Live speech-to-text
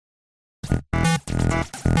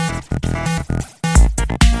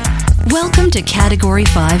Welcome to Category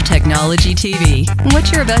 5 Technology TV.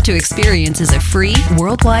 What you're about to experience is a free,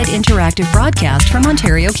 worldwide interactive broadcast from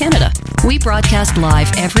Ontario, Canada. We broadcast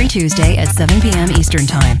live every Tuesday at 7 p.m. Eastern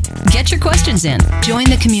Time. Get your questions in. Join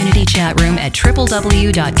the community chat room at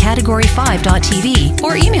www.category5.tv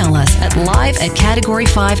or email us at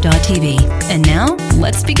live@category5.tv. And now,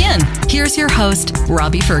 let's begin. Here's your host,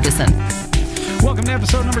 Robbie Ferguson. Welcome to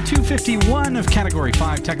episode number 251 of Category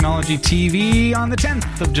 5 Technology TV on the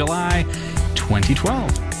 10th of July,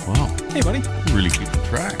 2012. Wow. Hey, buddy. Really keeping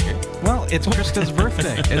track, eh? Well, it's Krista's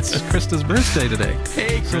birthday. It's Krista's birthday today.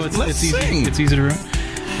 Hey, so Krista, let's easy. sing. It's easy to remember.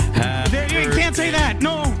 You can't say that.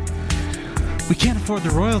 No. We can't afford the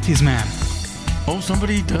royalties, man. Oh,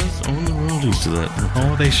 somebody does own the royalties to that.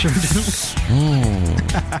 Oh, they sure do. Oh.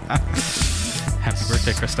 Happy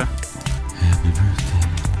birthday, Krista. Happy birthday.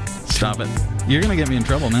 Stop it. You're going to get me in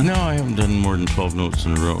trouble, man. No, I haven't done more than 12 notes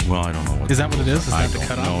in a row. Well, I don't know what. Is that what it is? Is that the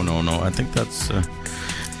cutoff? No. I think that's... For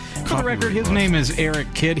the record, his name is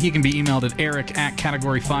Eric Kidd. He can be emailed at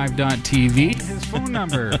eric@category5.tv. His phone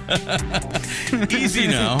number. Easy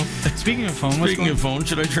now. Speaking of phone,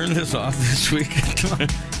 should I turn this off this week?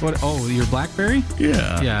 What? Oh, your BlackBerry?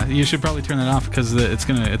 Yeah. Yeah, you should probably turn that off because it's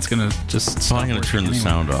gonna just. So I'm gonna turn the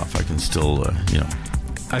sound off. I can still,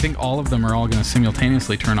 I think all of them are all gonna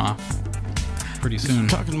simultaneously turn off pretty soon.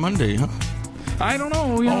 Talking Monday, huh? I don't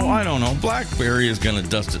know. I don't know. BlackBerry is going to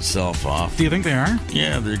dust itself off. Do you think they are?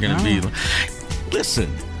 Yeah, they're going to be.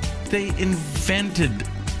 Listen, they invented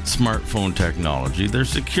smartphone technology. Their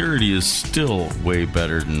security is still way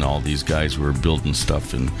better than all these guys who are building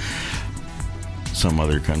stuff in some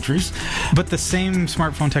other countries. But the same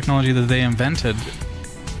smartphone technology that they invented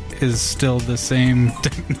is still the same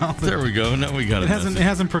technology. There we go. Now we got it. It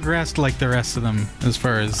hasn't progressed like the rest of them as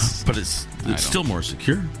far as. But it's still more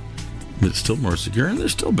secure. It's still more secure, and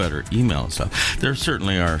there's still better email and stuff. There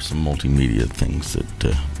certainly are some multimedia things that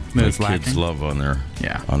kids love on their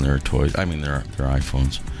toys. I mean, their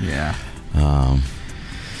iPhones. Yeah.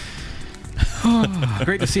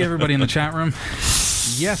 Great to see everybody in the chat room.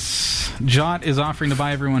 Yes, Jot is offering to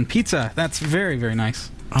buy everyone pizza. That's very, very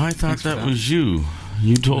nice. I thought that was you.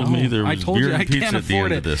 You told me there was beer and pizza at the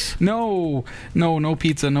end of this. No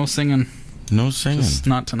pizza, no singing. No singing. Just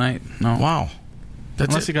not tonight. No. Wow.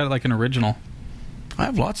 Unless you got like an original. I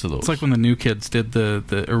have lots of those. It's like when the New Kids did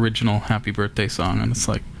the original Happy Birthday song, and it's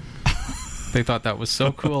like they thought that was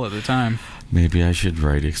so cool at the time. Maybe I should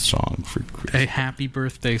write a song for Krista. A Happy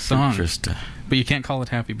Birthday song. For Krista. But you can't call it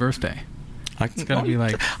Happy Birthday. It's got to be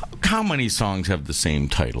like... How many songs have the same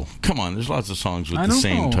title? Come on, there's lots of songs with the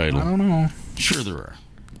same title. I don't know. Sure there are.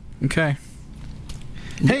 Okay.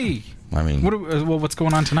 Hey! I mean, what's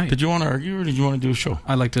going on tonight? Did you want to argue or did you want to do a show?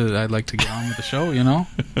 I'd like to get on with the show, you know?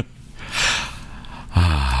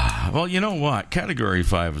 Well, you know what? Category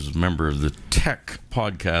 5 is a member of the Tech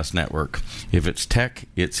Podcast Network. If it's tech,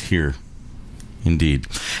 it's here. Indeed.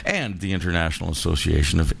 And the International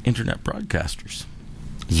Association of Internet Broadcasters.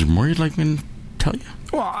 Is there more you'd like me to tell you?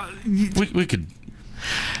 Well, we could...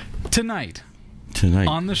 Tonight.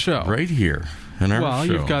 On the show. Right here. In our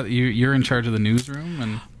show. You're in charge of the newsroom,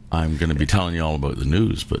 and... I'm going to be telling you all about the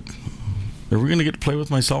news, but are we going to get to play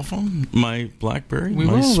with my cell phone, my BlackBerry, we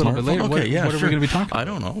will a little bit later. Okay, what are we going to be talking about? I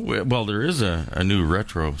don't know. Well, there is a new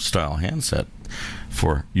retro-style handset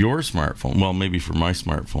for your smartphone. Well, maybe for my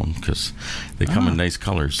smartphone, because they come in nice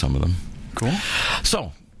colors, some of them. Cool.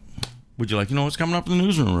 So, would you like to know what's coming up in the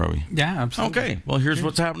newsroom, Robbie? Yeah, absolutely. Okay, well, here's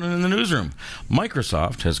what's happening in the newsroom.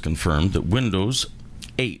 Microsoft has confirmed that Windows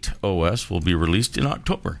 8 OS will be released in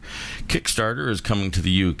October. Kickstarter is coming to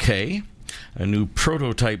the UK. A new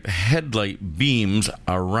prototype headlight beams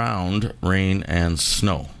around rain and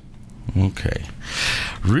snow. Okay.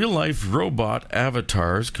 Real-life robot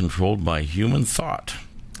avatars controlled by human thought.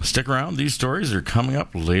 Stick around. These stories are coming up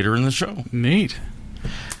later in the show. Neat.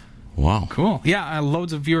 Wow. Cool. Yeah,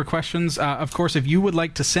 loads of viewer questions. Of course, if you would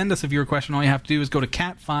like to send us a viewer question, all you have to do is go to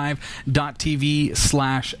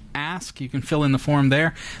cat5.tv/ask. You can fill in the form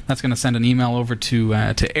there. That's going to send an email over to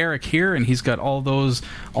Eric here, and he's got all those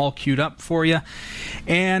all queued up for you.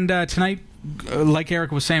 And tonight, like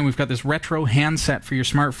Eric was saying, we've got this retro handset for your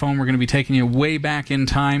smartphone. We're going to be taking you way back in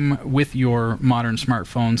time with your modern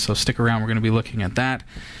smartphone, so stick around. We're going to be looking at that.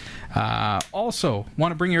 Also,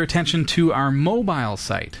 want to bring your attention to our mobile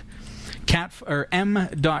site.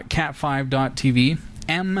 m.cat5.tv,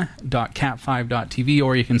 m.cat5.tv,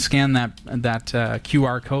 or you can scan that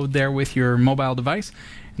QR code there with your mobile device,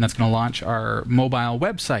 and that's going to launch our mobile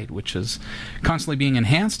website, which is constantly being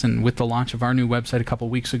enhanced. And with the launch of our new website a couple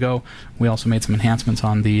weeks ago, we also made some enhancements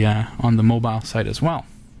on the mobile site as well.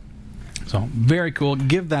 So very cool.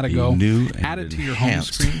 Give that a go. New and Add it to your home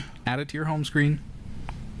enhanced. screen. Add it to your home screen.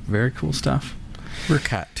 Very cool stuff. We're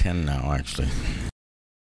Cat 10 now, actually.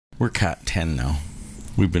 We're Cat 10 now.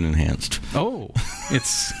 We've been enhanced. Oh,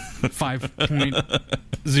 it's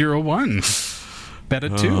 5.01. Beta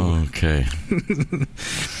 2. Okay.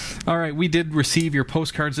 All right, we did receive your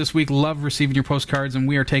postcards this week. Love receiving your postcards, and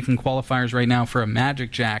we are taking qualifiers right now for a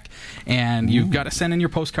Magic Jack. And you've got to send in your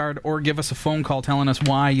postcard or give us a phone call telling us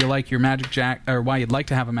why you like your Magic Jack, or why you'd like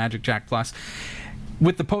to have a Magic Jack Plus.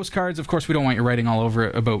 With the postcards, of course, we don't want you writing all over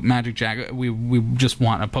about Magic Jack. We just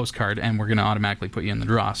want a postcard, and we're going to automatically put you in the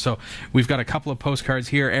draw. So we've got a couple of postcards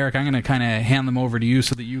here. Eric, I'm going to kind of hand them over to you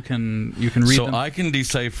so that you can read them. So I can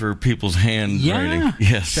decipher people's handwriting.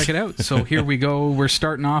 Yes. Check it out. So here we go. We're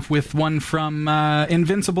starting off with one from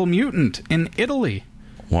Invincible Mutant in Italy.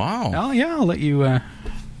 Wow. Oh, yeah, I'll let you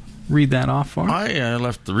read that off for us. I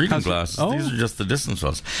left the reading glasses. Oh. These are just the distance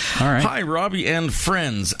ones. All right. Hi, Robbie and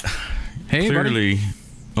friends. Hey, Clearly,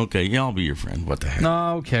 okay, yeah, I'll be your friend. What the heck?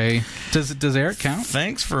 Okay. Does Eric count?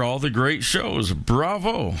 Thanks for all the great shows.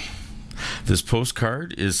 Bravo. This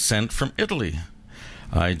postcard is sent from Italy.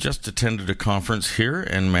 I just attended a conference here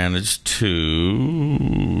and managed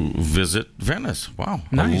to visit Venice. Wow.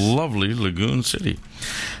 Nice. A lovely lagoon city.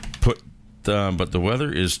 But the weather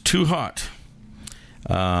is too hot.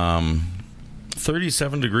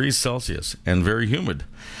 37 degrees Celsius and very humid.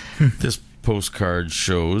 This postcard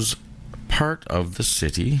shows part of the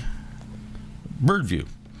city bird view.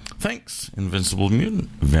 Thanks, Invincible Mutant,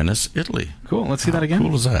 Venice, Italy. Cool. Let's see that again. How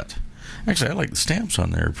cool is that? Actually, I like the stamps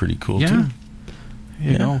on there. Pretty cool, Yeah. too.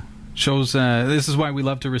 You know, shows. This is why we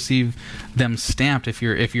love to receive them stamped. If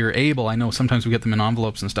you're able, I know sometimes we get them in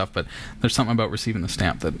envelopes and stuff, but there's something about receiving the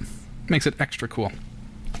stamp that makes it extra cool.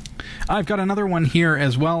 I've got another one here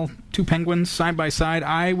as well. 2 penguins side by side.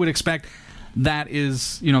 I would expect that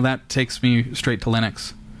that takes me straight to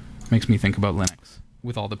Linux. Makes me think about Linux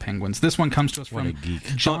with all the penguins. This one comes to us What a from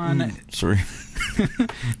geek. John. Sorry.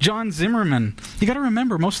 John Zimmerman. You got to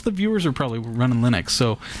remember, most of the viewers are probably running Linux,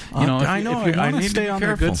 so if you I want to need to stay be on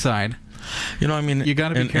their careful. good side. You got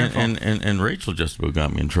to be careful. And Rachel just about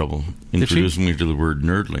got me in trouble introducing me to the word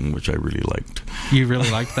nerdling, which I really liked. You really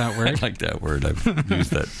liked that word? I like that word. I've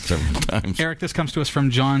used that several times. Eric, this comes to us from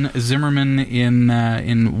John Zimmerman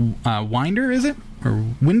in Winder, is it? Or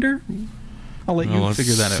Winder? I'll let you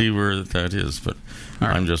figure that out. Let's see where that is, but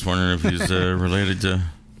right. I'm just wondering if he's related to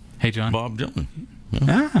Hey, John. Bob Dylan.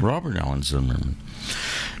 Ah. Robert Allen Zimmerman.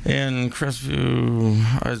 And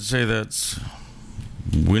Crestview, I'd say that's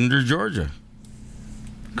Winder, Georgia.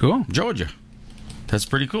 Cool. Georgia. That's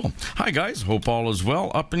pretty cool. Hi, guys. Hope all is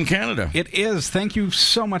well up in Canada. It is. Thank you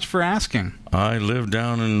so much for asking. I live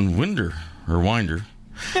down in Winder.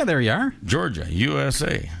 Yeah, there you are. Georgia,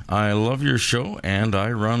 USA. I love your show, and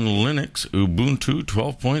I run Linux Ubuntu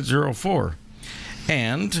 12.04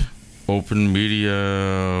 and Open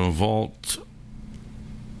Media Vault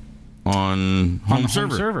on home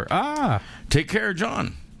server. Ah. Take care,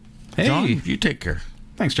 John. Hey. John, you take care.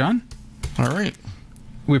 Thanks, John. All right.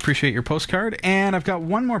 We appreciate your postcard, and I've got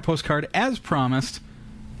one more postcard as promised.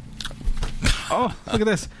 Oh, look at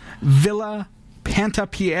this. Villa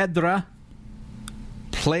Pantapiedra,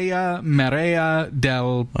 Playa Marea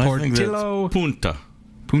del I think Portillo. that's Punta.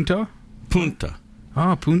 Punto? Punta.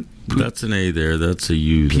 Oh, That's an A there. That's a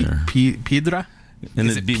U there. Piedra? And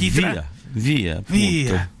Is it'd it be Piedra? Via.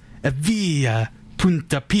 Via. Via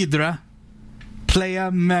Punta Piedra,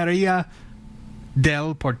 Playa Maria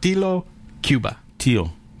del Portillo, Cuba.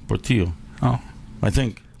 Portillo. Oh. I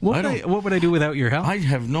think. What would I do without your help? I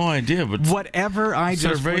have no idea, but Whatever I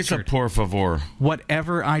just cerveza, butchered. por favor.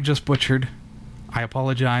 Whatever I just butchered, I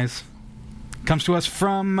apologize. Comes to us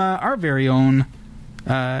from our very own,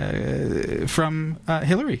 from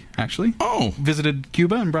Hillary, actually. Oh. Visited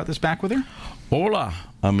Cuba and brought this back with her. Hola,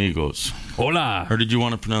 amigos. Hola. Or did you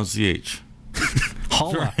want to pronounce the H?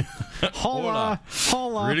 Hola. Hola.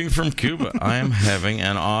 Hola. Greeting from Cuba. I am having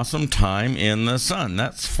an awesome time in the sun.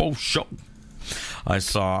 That's faux show. I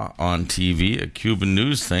saw on TV a Cuban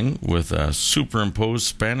news thing with a superimposed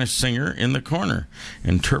Spanish singer in the corner,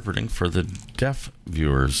 interpreting for the deaf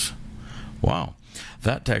viewers. Wow.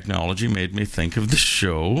 That technology made me think of the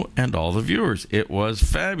show and all the viewers. It was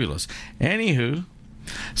fabulous. Anywho,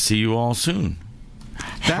 see you all soon.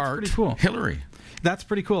 That's pretty cool. Hillary. That's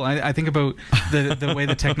pretty cool. I think about the way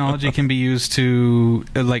the technology can be used to,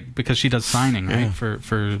 because she does signing, right,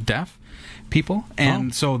 for deaf people.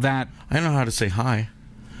 And so that... I know how to say hi.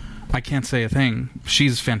 I can't say a thing.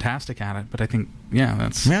 She's fantastic at it, but I think,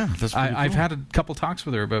 that's pretty I've cool. had a couple talks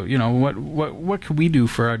with her about, what could we do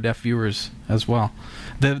for our deaf viewers as well.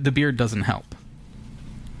 The beard doesn't help.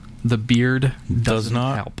 the beard Does doesn't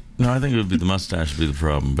not help. No, I think it would be the mustache would be the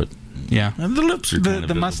problem, but Yeah, the lips are kind of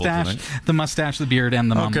the visible mustache, tonight. the mustache, the beard,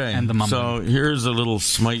 and the mum, Okay, and the mum. so here's a little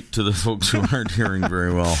smite to the folks who aren't hearing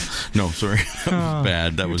very well. No, sorry, that was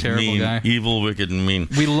bad. That you're a was terrible mean, guy. evil, wicked, and mean.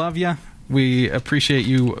 We love you. We appreciate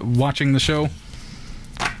you watching the show.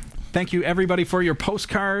 Thank you, everybody, for your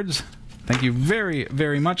postcards. Thank you very,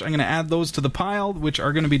 very much. I'm going to add those to the pile, which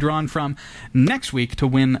are going to be drawn from next week to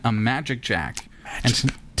win a Magic Jack.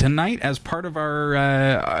 And tonight, as part of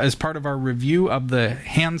our review of the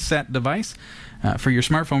handset device for your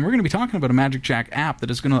smartphone, we're going to be talking about a Magic Jack app that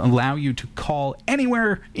is going to allow you to call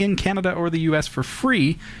anywhere in Canada or the U.S. for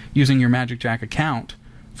free using your Magic Jack account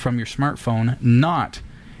from your smartphone, not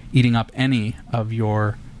eating up any of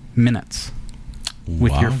your minutes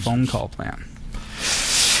with your phone call plan.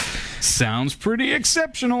 Sounds pretty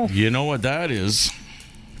exceptional. You know what that is?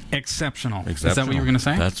 Exceptional. Is that what you were going to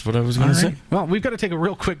say? That's what I was going to say. Well, we've got to take a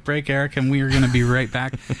real quick break, Eric, and we are going to be right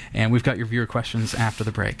back. And we've got your viewer questions after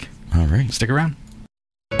the break. All right. Stick around.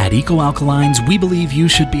 At Eco Alkalines, we believe you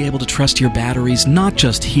should be able to trust your batteries not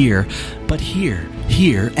just here, but here,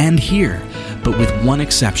 and here. But with one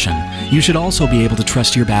exception, you should also be able to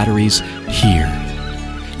trust your batteries here.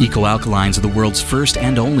 Eco Alkalines are the world's first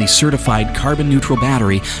and only certified carbon-neutral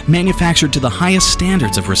battery manufactured to the highest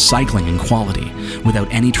standards of recycling and quality,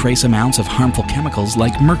 without any trace amounts of harmful chemicals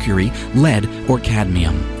like mercury, lead, or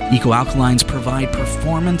cadmium. Eco Alkalines provide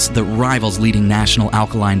performance that rivals leading national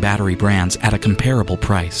alkaline battery brands at a comparable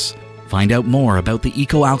price. Find out more about the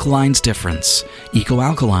Eco Alkalines difference.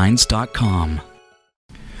 EcoAlkalines.com.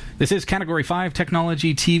 This is Category 5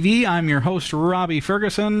 Technology TV. I'm your host, Robbie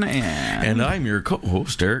Ferguson. And I'm your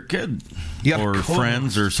co-host, Eric Kidd. Or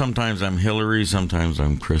friends, or sometimes I'm Hillary, sometimes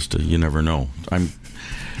I'm Krista. You never know.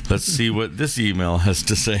 Let's see what this email has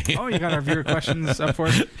to say. Oh, you got our viewer questions up for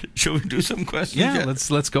us? Shall we do some questions? Yeah,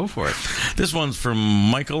 let's go for it. This one's from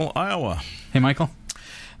Michael, Iowa. Hey, Michael.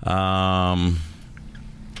 Running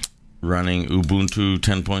Ubuntu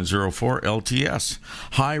 10.04 LTS.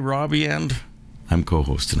 Hi, Robbie, and I'm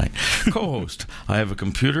co-host tonight. Co-host. I have a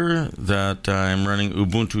computer that I'm running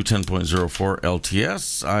Ubuntu 10.04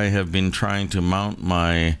 LTS. I have been trying to mount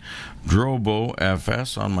my Drobo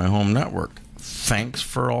FS on my home network. Thanks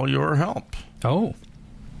for all your help. Oh.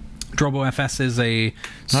 Drobo FS is a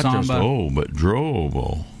Not Samba. just but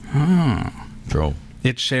Drobo. Dro.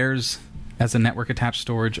 It shares as a network-attached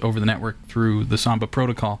storage over the network through the Samba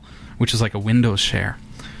protocol, which is like a Windows share.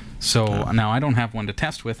 So now I don't have one to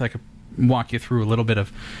test with. I could walk you through a little bit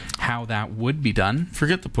of how that would be done.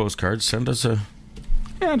 Forget the postcards. Send us a...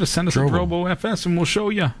 Yeah, just send us a Drobo FS and we'll show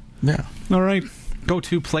you. Yeah. All right. Go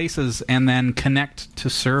to Places and then Connect to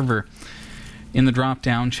Server. In the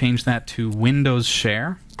drop-down, change that to Windows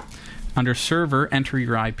Share. Under Server, enter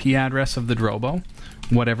your IP address of the Drobo,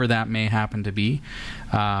 whatever that may happen to be.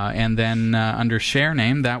 And then under Share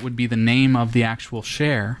Name, that would be the name of the actual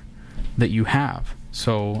share that you have.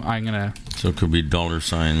 So I'm going to... So it could be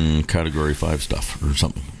 $sign Category 5 stuff or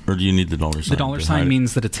something. Or do you need the $sign? The $sign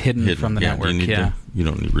means that it's hidden from the network. You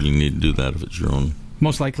don't really need to do that if it's your own.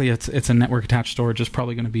 Most likely it's a network-attached storage. It's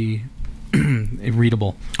probably going to be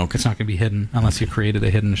readable. Okay. It's not going to be hidden unless you created a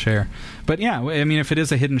hidden share. But yeah, I mean, if it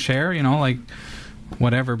is a hidden share, like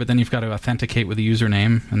whatever, but then you've got to authenticate with a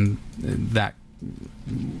username, and that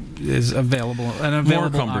is available. More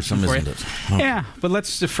cumbersome, isn't it? Oh. Yeah, but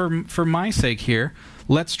let's for my sake here,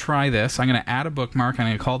 let's try this. I'm going to add a bookmark. I'm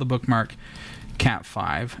going to call the bookmark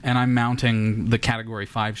Cat5, and I'm mounting the Category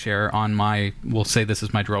 5 share on my, we'll say this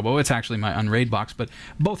is my Drobo. It's actually my Unraid box, but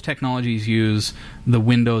both technologies use the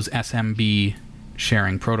Windows SMB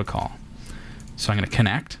sharing protocol. So I'm going to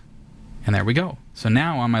connect, and there we go. So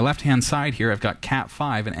now on my left-hand side here, I've got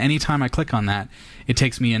Cat5, and anytime I click on that, it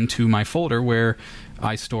takes me into my folder where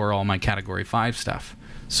I store all my Category 5 stuff.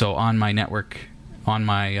 So on my network, on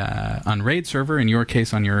my Unraid server, in your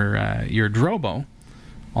case on your Drobo,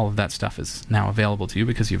 all of that stuff is now available to you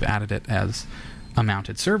because you've added it as a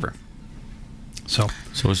mounted server. So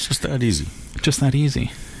it's just that easy. Just that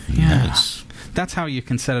easy. Yeah. Nice. That's how you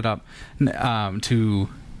can set it up to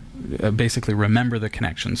basically remember the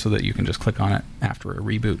connection so that you can just click on it after a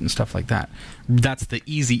reboot and stuff like that. That's the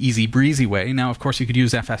easy breezy way. Now, of course, you could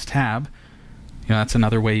use FS tab. That's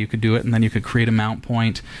another way you could do it, and then you could create a mount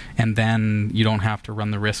point, and then you don't have to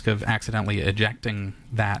run the risk of accidentally ejecting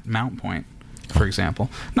that mount point, for example.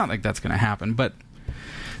 Not like that's going to happen, but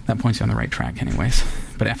that points you on the right track anyways.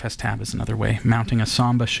 But FS tab is another way. Mounting a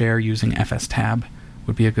Samba share using FS tab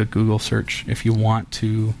would be a good Google search if you want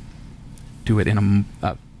to do it in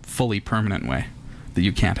a fully permanent way that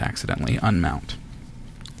you can't accidentally unmount.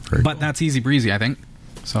 But that's easy breezy, I think.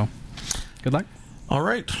 So, good luck. All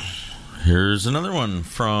right. Here's another one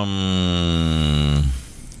from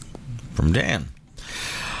Dan.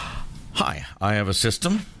 Hi, I have a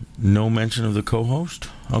system. No mention of the co-host.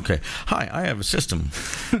 Okay. Hi, I have a system.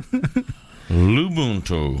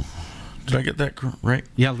 Lubuntu. Did I get that right?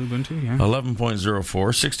 Yeah, Lubuntu, yeah. 11.04,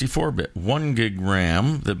 64-bit, 1 gig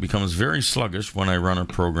RAM that becomes very sluggish when I run a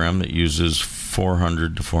program that uses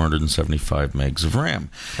 400 to 475 megs of RAM.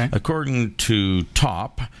 Okay. According to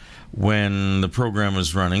Top, when the program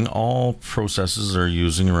is running, all processes are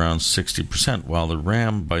using around 60%, while the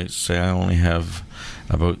RAM bytes say I only have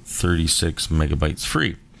about 36 megabytes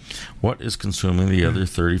free. What is consuming the other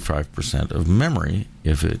 35% of memory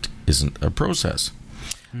if it isn't a process?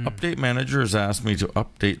 Update Manager has asked me to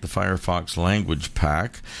update the Firefox language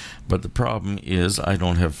pack, but the problem is I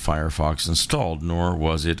don't have Firefox installed, nor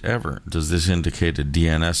was it ever. Does this indicate a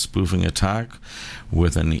DNS spoofing attack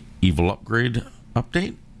with an evil upgrade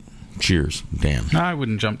update? Cheers, Dan. I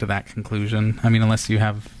wouldn't jump to that conclusion. I mean, unless you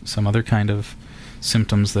have some other kind of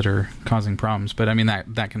symptoms that are causing problems. But I mean,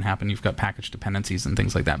 that can happen. You've got package dependencies and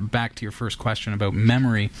things like that. Back to your first question about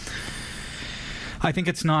memory. I think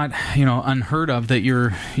it's not, unheard of that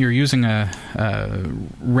you're using a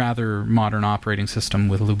rather modern operating system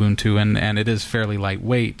with Lubuntu, and it is fairly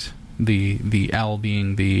lightweight. The L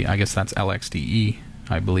being I guess that's LXDE,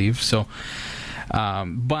 I believe. So,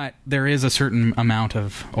 but there is a certain amount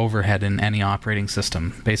of overhead in any operating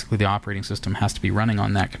system. Basically, the operating system has to be running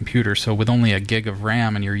on that computer. So, with only a gig of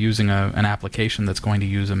RAM, and you're using an application that's going to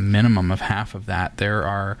use a minimum of half of that,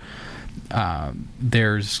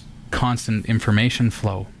 there's constant information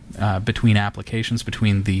flow between applications,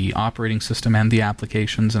 between the operating system and the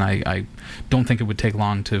applications, and I don't think it would take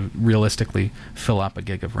long to realistically fill up a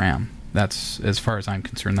gig of RAM. That's, as far as I'm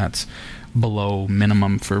concerned, that's below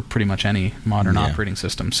minimum for pretty much any modern operating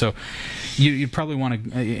system. So you'd probably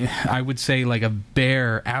want to, I would say like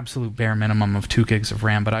absolute bare minimum of 2 gigs of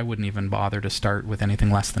RAM, but I wouldn't even bother to start with anything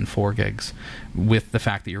less than 4 gigs. With the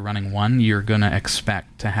fact that you're running one, you're going to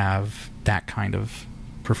expect to have that kind of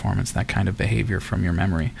performance, that kind of behavior from your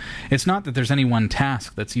memory. It's not that there's any one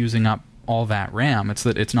task that's using up all that RAM. It's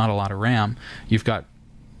that it's not a lot of RAM. You've got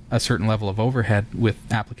a certain level of overhead with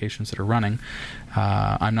applications that are running.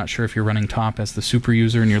 I'm not sure if you're running Top as the super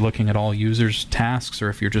user and you're looking at all users' tasks, or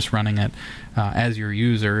if you're just running it as your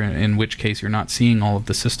user, in which case you're not seeing all of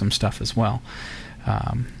the system stuff as well.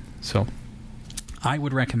 So I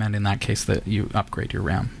would recommend in that case that you upgrade your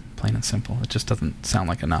RAM, plain and simple. It just doesn't sound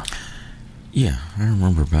like enough. Yeah, I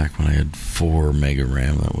remember back when I had 4 mega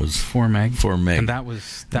RAM. That was 4 meg. 4 meg. And that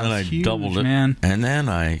was and then huge, I doubled it, man. And then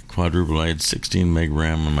I quadrupled. I had 16 meg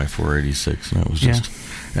RAM on my 486, and that was just.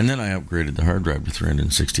 And then I upgraded the hard drive to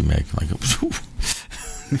 360 meg. Like it was.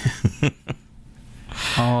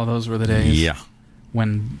 Oh, those were the days. Yeah.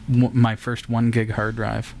 When my first 1 gig hard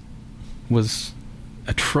drive was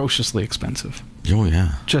atrociously expensive. Oh,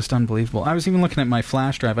 yeah. Just unbelievable. I was even looking at my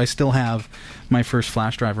flash drive. I still have my first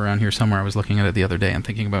flash drive around here somewhere. I was looking at it the other day and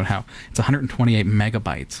thinking about how it's 128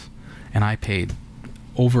 megabytes, and I paid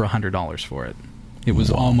over $100 for it. It was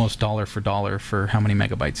almost dollar for dollar for how many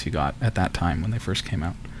megabytes you got at that time when they first came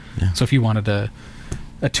out. Yeah. So if you wanted a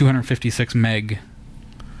 256 meg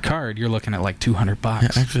card, you're looking at like $200. Yeah,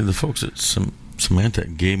 actually, the folks at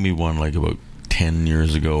Symantec gave me one like about 10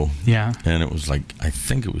 years ago. Yeah. And it was like, I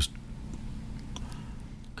think it was,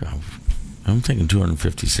 God, I'm thinking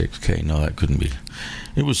 256K. No, that couldn't be.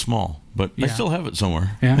 It was small, but I still have it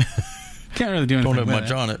somewhere. Yeah. Can't really do anything. Don't have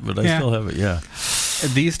much on it, but I still have it, yeah.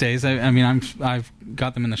 These days, I mean, I've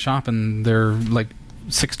got them in the shop, and they're like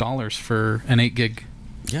 $6 for an 8 gig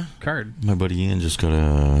card. My buddy Ian just got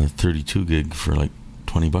a 32 gig for like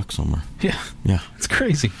 $20 somewhere. Yeah. It's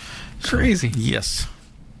crazy. Crazy. Yes.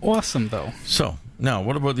 Awesome, though. So, now,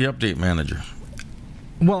 what about the Update Manager?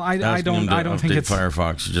 Well, I don't think it's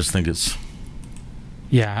Firefox. I just think it's...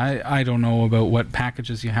 Yeah, I don't know about what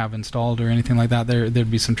packages you have installed or anything like that.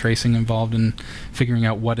 There'd be some tracing involved in figuring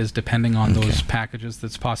out what is depending on those packages.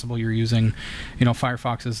 That's possible you're using,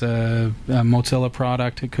 Firefox is a Mozilla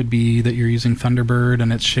product. It could be that you're using Thunderbird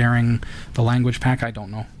and it's sharing the language pack. I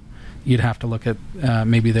don't know. You'd have to look at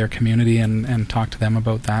maybe their community and talk to them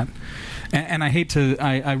about that. And I hate to,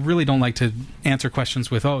 I really don't like to answer questions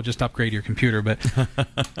with, just upgrade your computer, but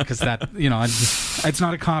because that, it's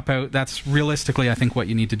not a cop-out. That's realistically, I think, what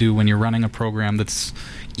you need to do when you're running a program that's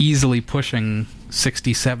easily pushing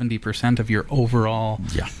 60-70% of your overall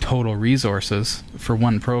total resources for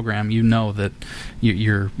one program. You know that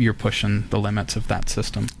you're pushing the limits of that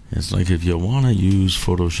system. It's like if you want to use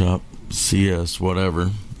Photoshop, CS,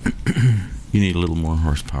 whatever, you need a little more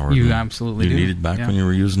horsepower. You absolutely do. You needed back when you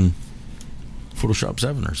were using Photoshop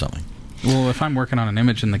 7 or something. Well, if I'm working on an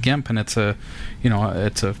image in the GIMP and it's a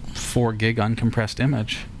 4 gig uncompressed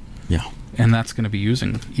image, Yeah. and that's going to be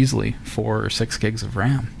using easily 4 or 6 gigs of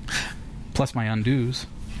RAM, plus my undos.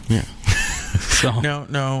 Yeah. So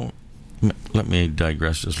Now, let me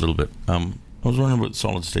digress just a little bit. I was wondering about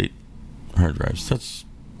solid state hard drives. That's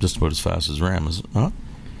just about as fast as RAM, is it not?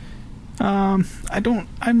 I'm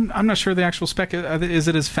not sure the actual spec. Is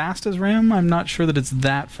it as fast as RAM? I'm not sure that it's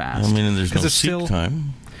that fast. I mean, there's no it's seek still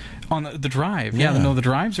time. on the drive. Yeah. No, the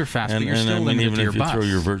drives are fast, but you're still limited even to your if you bus. throw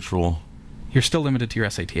your virtual... You're still limited to your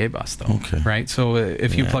SATA bus, though. Okay. Right? So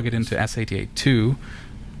if you Yeah. plug it into SATA 2,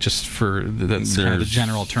 just for that's kind of the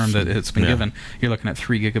general term that it's been given, you're looking at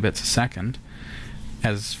 3 gigabits a second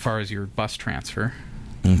as far as your bus transfer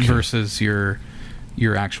versus your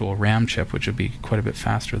actual RAM chip, which would be quite a bit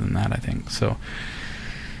faster than that, I think. So,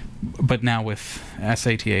 but now with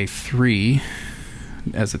SATA 3,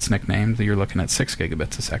 as it's nicknamed, you're looking at 6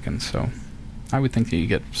 gigabits a second. So I would think that you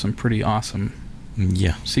get some pretty awesome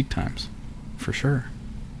seek times, for sure.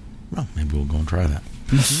 Well, maybe we'll go and try that.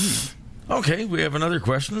 Okay, we have another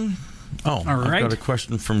question. Oh, all right. I've got a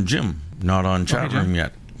question from Jim, not on chat room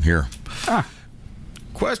yet. Here.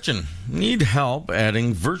 Question. Need help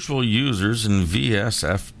adding virtual users in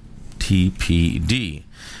VSFTPD.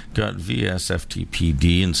 Got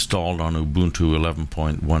VSFTPD installed on Ubuntu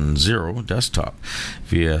 11.10 desktop.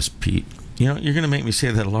 VSP... you're going to make me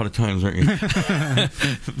say that a lot of times, aren't you?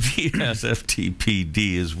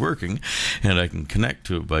 VSFTPD is working, and I can connect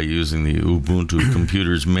to it by using the Ubuntu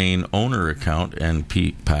computer's main owner account and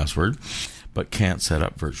password, but can't set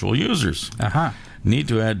up virtual users. Need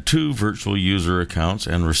to add 2 virtual user accounts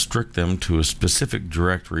and restrict them to a specific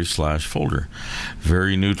directory/folder.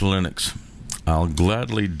 Very new to Linux. I'll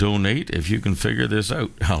gladly donate if you can figure this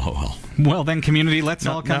out. LOL. Well, then, community, let's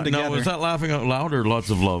all come together. No, was that laughing out loud or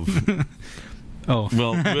lots of love? Oh.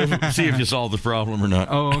 Well, see if you solve the problem or not.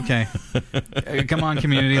 Oh, okay. Come on,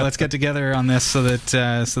 community, let's get together on this so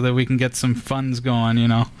that we can get some funds going,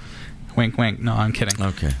 Wink, wink. No, I'm kidding.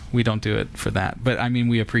 Okay. We don't do it for that. But, I mean,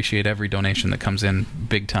 we appreciate every donation that comes in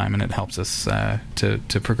big time, and it helps us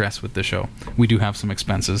to progress with the show. We do have some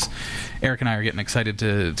expenses. Eric and I are getting excited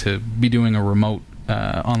to be doing a remote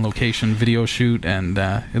on-location video shoot, and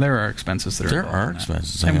there are expenses that are There involved are in that.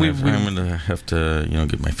 expenses. And I'm going to have to,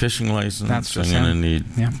 get my fishing license. That's I'm going to need...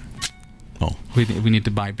 Yeah. Oh. We need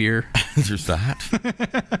to buy beer. There's that.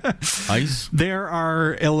 Ice? There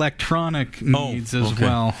are electronic needs as okay.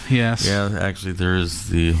 well, yes. Yeah, actually, there is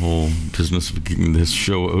the whole business of getting this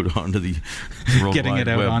show out onto the World Getting Wide it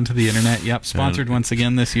out Web. onto the internet. Yep, sponsored And once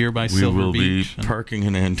again this year by Silver We will Beach. be parking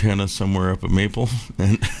an antenna somewhere up at Maple.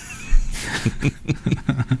 And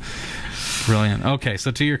Brilliant. Okay, so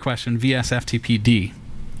to your question, VSFTPD.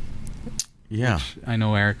 yeah. Which I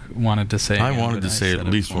know Eric wanted to say. I wanted to say it at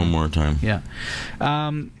least one more time. Yeah.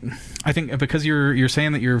 I think because you're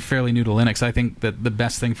saying that you're fairly new to Linux, I think that the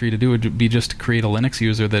best thing for you to do would be just to create a Linux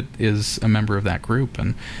user that is a member of that group,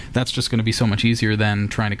 and that's just going to be so much easier than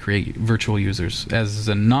trying to create virtual users. As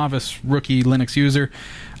a novice, rookie Linux user,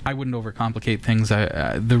 I wouldn't overcomplicate things.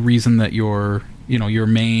 The reason that your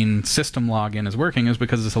main system login is working is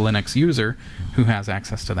because it's a Linux user who has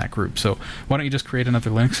access to that group. So why don't you just create another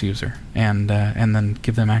Linux user and then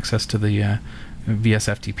give them access to the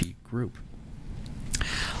VSFTP group?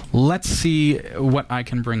 Let's see what I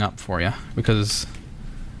can bring up for you, because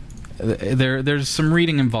there's some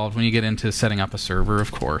reading involved when you get into setting up a server.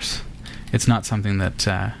 Of course, it's not something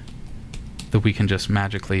that we can just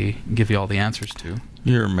magically give you all the answers to.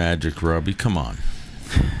 You're magic, Robbie. Come on.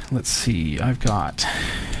 Let's see. I've got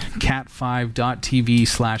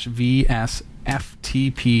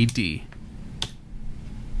cat5.tv/VSFTPD.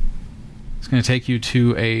 It's going to take you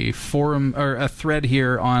to a forum or a thread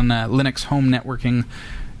here on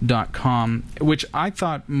linuxhomenetworking.com, which I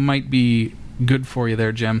thought might be good for you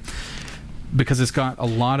there, Jim, because it's got a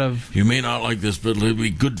lot of... You may not like this, but it'll be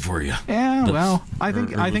good for you. Yeah, well, I think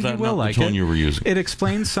you will like the tone it. you were using? It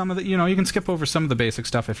explains some of the... you can skip over some of the basic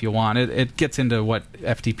stuff if you want. It gets into what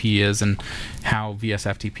FTP is and how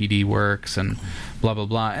VSFTPD works and blah, blah,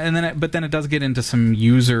 blah. But then it does get into some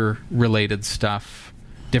user-related stuff,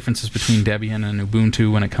 differences between Debian and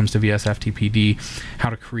Ubuntu when it comes to VSFTPD, how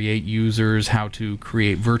to create users, how to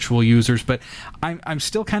create virtual users. But I'm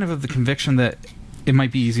still kind of the conviction that it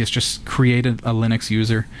might be easiest just create a Linux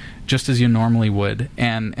user just as you normally would,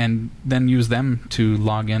 and then use them to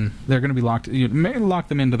log in. They're going to be locked. You may lock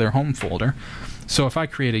them into their home folder. So if I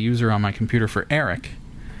create a user on my computer for Eric,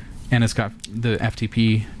 and it's got the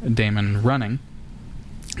FTP daemon running,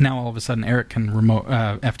 now all of a sudden Eric can remote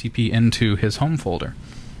FTP into his home folder.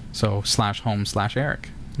 So /home/Eric,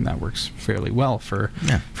 And that works fairly well for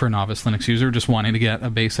a novice Linux user just wanting to get a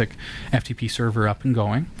basic FTP server up and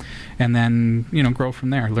going, and then grow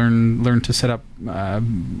from there. Learn to set up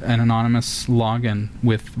an anonymous login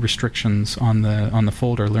with restrictions on the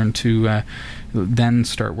folder. Learn to then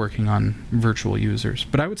start working on virtual users.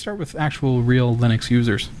 But I would start with actual real Linux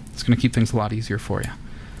users. It's going to keep things a lot easier for you.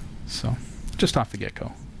 So just off the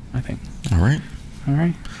get-go, I think. All right.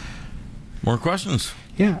 More questions?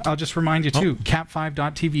 Yeah, I'll just remind you too,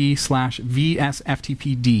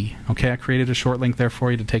 cat5.tv/VSFTPD. Okay, I created a short link there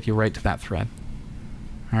for you to take you right to that thread.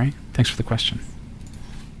 All right, thanks for the question.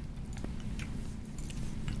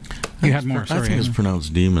 You had more, sorry. I think it's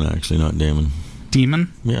pronounced demon, actually, not Damon.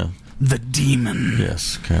 Demon? Yeah. The demon.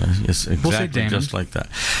 Yes, kind of. Yes, exactly, we'll say Damon. Just like that.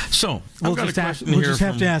 So, we'll just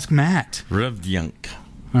have to ask Matt. Revdyank.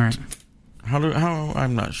 All right. How?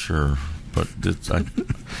 I'm not sure, but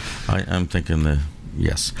I'm thinking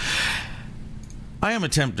yes. I am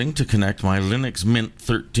attempting to connect my Linux Mint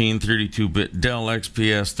 13 32-bit Dell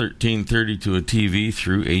XPS 1330 to a TV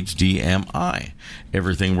through HDMI.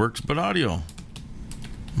 Everything works but audio.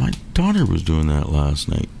 My daughter was doing that last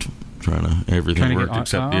night, everything worked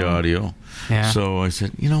except the audio. Yeah. So I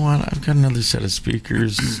said, you know what? I've got another set of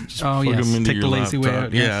speakers. Just plug them into your lazy laptop. Way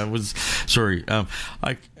out. Yeah, it was. Sorry.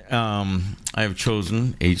 I have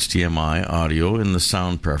chosen HDMI audio in the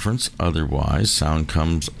sound preference. Otherwise, sound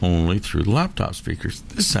comes only through the laptop speakers.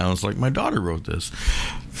 This sounds like my daughter wrote this.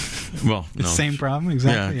 Well, no. Same problem,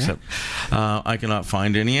 exactly. Yeah, except I cannot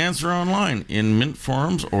find any answer online in Mint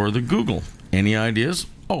forums or the Google. Any ideas?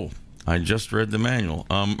 Oh, I just read the manual.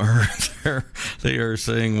 They are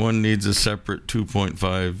saying one needs a separate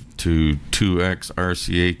 2.5 to 2x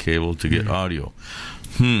RCA cable to get audio.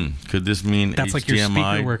 Could this mean that's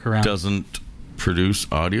HDMI doesn't produce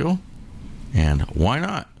audio? And why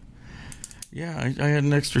not? Yeah, I had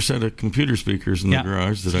an extra set of computer speakers in the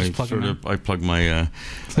garage that I plug my.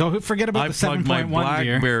 So forget about the 7.1. I plug my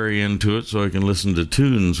BlackBerry into it so I can listen to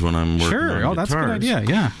tunes when I'm working on guitars. Sure, that's a good idea.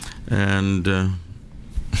 Yeah, and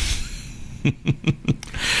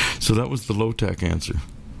so that was the low-tech answer.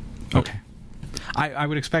 Okay, I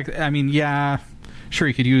would expect. I mean, yeah. Sure,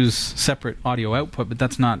 you could use separate audio output, but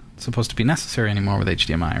that's not supposed to be necessary anymore with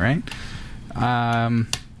HDMI, right?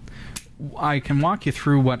 I can walk you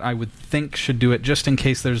through what I would think should do it, just in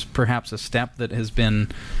case there's perhaps a step that has been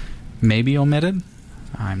maybe omitted.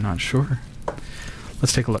 I'm not sure.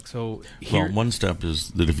 Let's take a look. So here, one step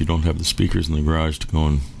is that if you don't have the speakers in the garage to go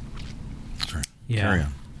and carry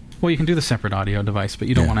on. Well, you can do the separate audio device, but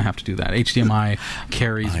you don't want to have to do that. HDMI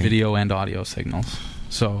carries video and audio signals,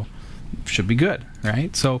 so should be good,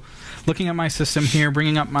 right? So looking at my system here,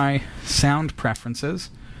 bringing up my sound preferences,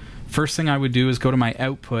 first thing I would do is go to my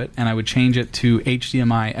output and I would change it to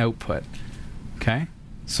HDMI output. Okay?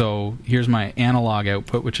 So here's my analog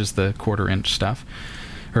output, which is the 1/4 inch stuff.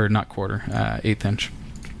 Or not quarter, 1/8 inch.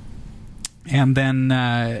 And then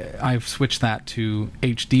I've switched that to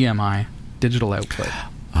HDMI digital output.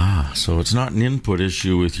 So it's not an input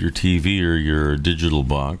issue with your TV or your digital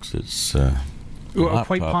box. It's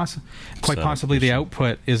quite possibly the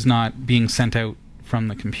output is not being sent out from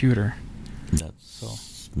the computer. That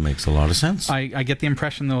makes a lot of sense. I get the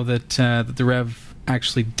impression though that the Rev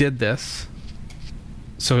actually did this.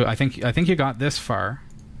 So I think you got this far,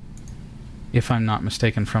 if I'm not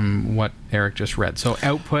mistaken, from what Eric just read. So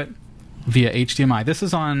output via HDMI. This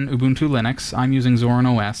is on Ubuntu Linux. I'm using Zorin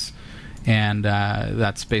OS. And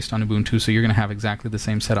that's based on Ubuntu, so you're going to have exactly the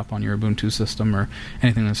same setup on your Ubuntu system or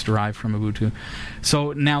anything that's derived from Ubuntu.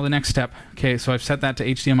 So now the next step. Okay, so I've set that to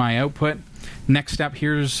HDMI output. Next step,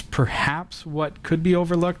 here's perhaps what could be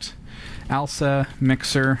overlooked. ALSA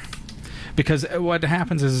mixer. Because what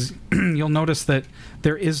happens is you'll notice that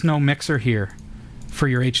there is no mixer here for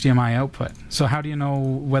your HDMI output. So how do you know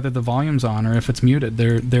whether the volume's on or if it's muted?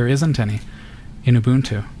 There isn't any in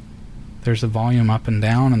Ubuntu. There's a volume up and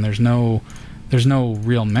down, and there's no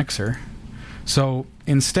real mixer. So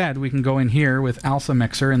instead, we can go in here with ALSA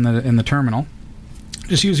mixer in the terminal.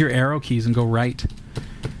 Just use your arrow keys and go right,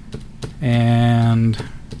 and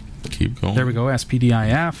keep going. There we go.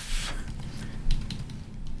 SPDIF.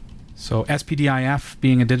 So SPDIF,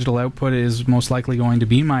 being a digital output, is most likely going to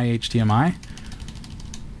be my HDMI.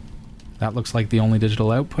 That looks like the only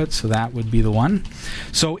digital output, so that would be the one.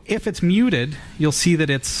 So if it's muted, you'll see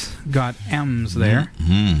that it's got M's there.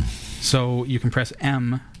 Mm-hmm. So you can press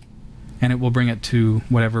M, and it will bring it to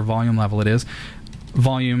whatever volume level it is.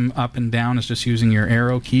 Volume up and down is just using your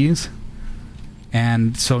arrow keys.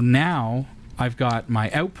 And so now I've got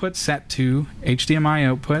my output set to HDMI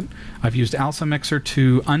output. I've used ALSA mixer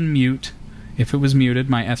to unmute, if it was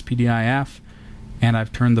muted, my SPDIF, and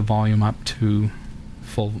I've turned the volume up to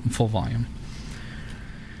full volume.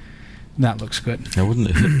 That looks good. Now, wouldn't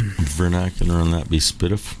the vernacular on that be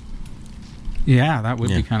spitif? Yeah, that would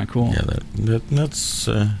be kind of cool. Yeah, that's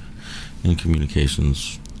in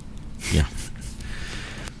communications. Yeah.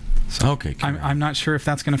 So okay. I'm not sure if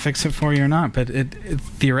that's going to fix it for you or not, but it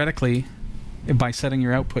theoretically, by setting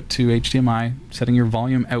your output to HDMI, setting your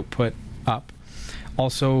volume output up.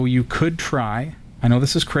 Also, you could try, I know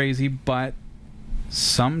this is crazy, but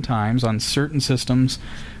sometimes on certain systems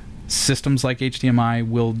like HDMI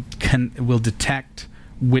will detect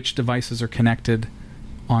which devices are connected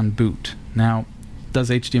on boot. Now, does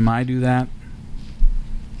HDMI do that?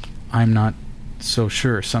 I'm not so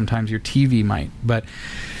sure. Sometimes your TV might, but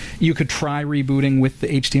you could try rebooting with the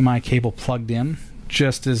HDMI cable plugged in,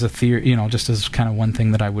 just as a theory, just as kind of one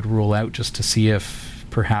thing that I would rule out, just to see if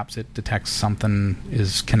perhaps it detects something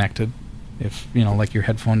is connected. If like your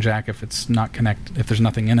headphone jack, if it's not connected, if there's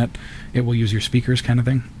nothing in it, it will use your speakers, kind of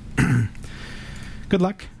thing. Good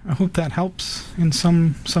luck. I hope that helps in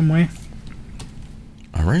some way.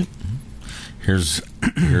 All right. Here's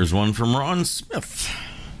one from Ron Smith.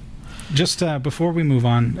 Just before we move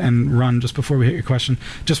on, and Ron, just before we hit your question,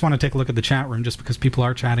 just want to take a look at the chat room, just because people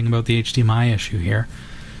are chatting about the HDMI issue here.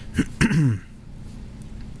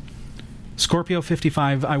 Scorpio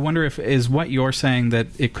 55, I wonder if is what you're saying that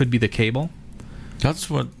it could be the cable? That's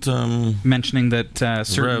what mentioning that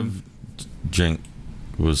certain Rev Jink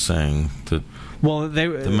was saying that. Well,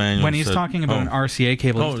 when he's talking about an RCA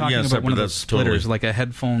cable, he's talking about one of those splitters, like a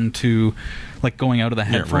headphone to, like going out of the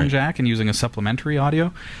headphone jack and using a supplementary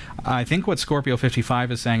audio. I think what Scorpio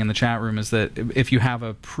 55 is saying in the chat room is that if you have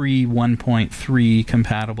a pre-1.3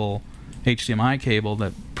 compatible HDMI cable,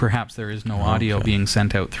 that perhaps there is no audio being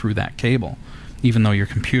sent out through that cable, even though your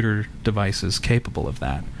computer device is capable of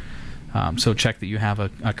that. So check that you have a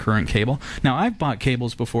current cable. Now, I've bought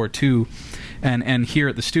cables before too, and here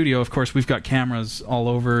at the studio, of course, we've got cameras all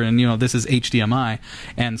over, and this is HDMI,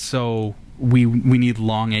 and so we need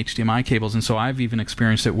long HDMI cables, and so I've even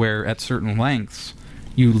experienced it where at certain lengths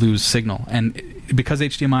you lose signal, and because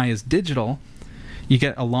HDMI is digital, you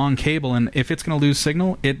get a long cable, and if it's going to lose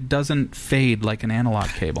signal, it doesn't fade like an analog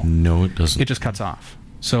cable. No, it doesn't. It just cuts off.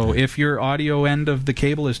 So if your audio end of the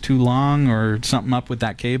cable is too long, or something up with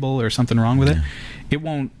that cable, or something wrong with it, it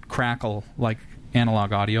won't crackle like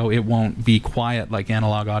analog audio. It won't be quiet like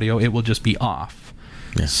analog audio. It will just be off.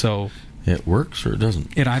 Yeah. So it works or it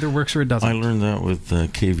doesn't. It either works or it doesn't. I learned that with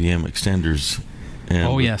KVM extenders.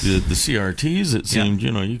 And yes. The CRTs, it seemed,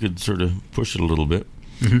 you could sort of push it a little bit.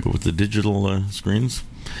 Mm-hmm. But with the digital screens,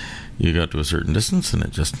 you got to a certain distance and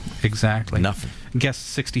it just... Exactly. Nothing. Guest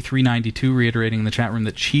 6392 reiterating in the chat room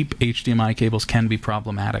that cheap HDMI cables can be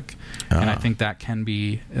problematic. And I think that can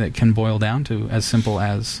boil down to as simple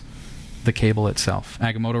as the cable itself.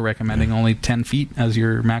 Agamotto recommending only 10 feet as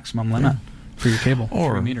your maximum limit for your cable,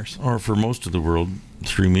 3 meters. Or for most of the world,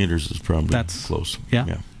 3 meters is probably close.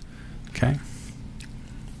 Yeah. Okay.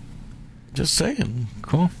 Just saying.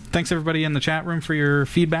 Cool. Thanks, everybody in the chat room, for your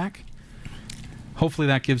feedback. Hopefully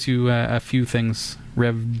that gives you a few things,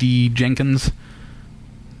 Rev D. Jenkins,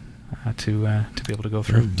 to be able to go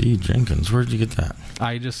through. Rev D. Jenkins, where did you get that?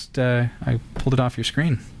 I just I pulled it off your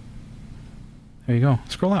screen. There you go.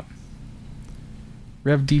 Scroll up.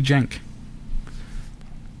 Rev D. Jenk.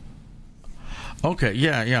 Okay,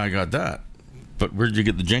 yeah, I got that. But where did you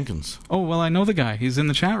get the Jenkins? Oh, well, I know the guy. He's in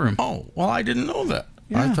the chat room. Oh, well, I didn't know that.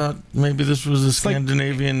 Yeah. I thought maybe this was a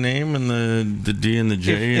Scandinavian name, and the D and the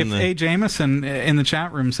J. If A. Jameson in the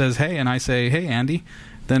chat room says, hey, and I say, hey, Andy,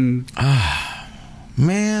 then...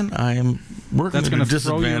 man, I am working at a disadvantage. That's going to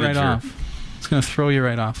throw you right off. It's going to throw you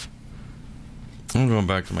right off. I'm going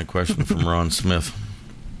back to my question from Ron Smith.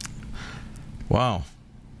 Wow.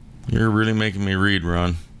 You're really making me read,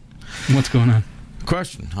 Ron. What's going on?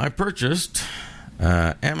 Question. I purchased...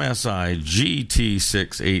 MSI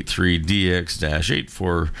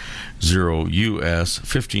GT683DX-840US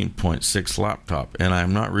 15.6 laptop, and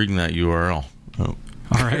I'm not reading that URL. Oh. All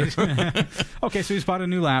right. Okay, so he's bought a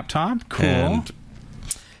new laptop. Cool. And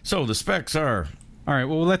so the specs are... All right,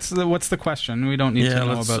 well, what's the question? We don't need to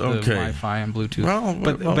know about the Wi-Fi and Bluetooth. Well,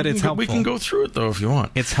 but it's helpful. We can go through it, though, if you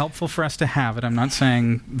want. It's helpful for us to have it. I'm not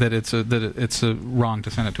saying that it's wrong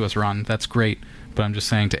to send it to us, Ron. That's great. But I'm just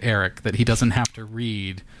saying to Eric that he doesn't have to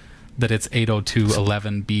read that it's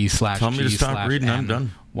 802.11b/g/n Tell me to stop reading, I'm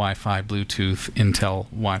done. Wi-Fi, Bluetooth, Intel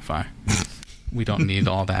Wi-Fi. We don't need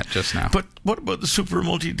all that just now. But what about the Super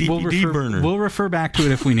Multi DVD burner? We'll refer back to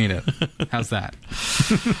it if we need it. How's that?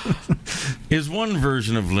 Is one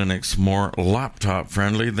version of Linux more laptop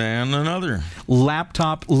friendly than another?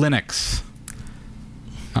 Laptop Linux.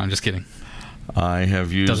 No, I'm just kidding. I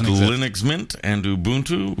have used Doesn't exist. Linux Mint and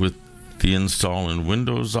Ubuntu with the install in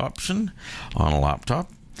Windows option on a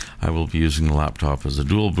laptop. I will be using the laptop as a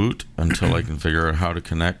dual boot until I can figure out how to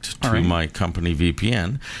connect to my company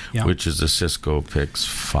VPN, which is a Cisco Pix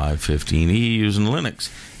 515E using Linux.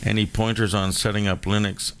 Any pointers on setting up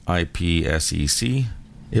Linux IPsec,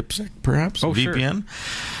 IPsec perhaps, VPN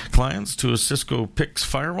clients to a Cisco Pix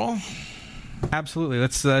firewall? Absolutely.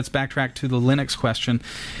 Let's backtrack to the Linux question.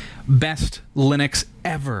 Best Linux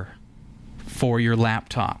ever for your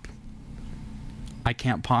laptop. I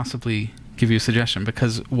can't possibly give you a suggestion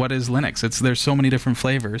because what is Linux? There's so many different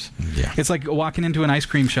flavors. Yeah. It's like walking into an ice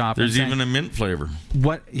cream shop. There's even a mint flavor.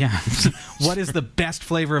 What is the best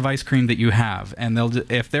flavor of ice cream that you have? And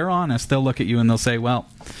if they're honest, they'll look at you and they'll say, well,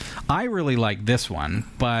 I really like this one,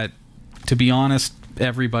 but to be honest,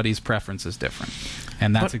 everybody's preference is different.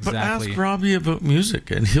 And that's exactly... But ask Robbie about music,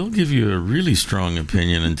 and he'll give you a really strong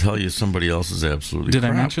opinion and tell you somebody else is absolutely crap. Did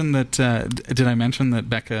I mention that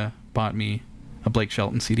Becca bought me a Blake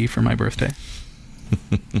Shelton CD for my birthday?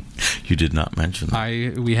 You did not mention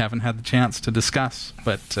that. We haven't had the chance to discuss,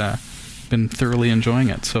 but been thoroughly enjoying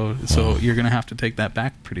it. So you're going to have to take that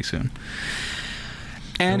back pretty soon.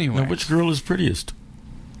 Anyway. Now, which girl is prettiest?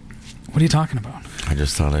 What are you talking about? I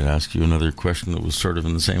just thought I'd ask you another question that was sort of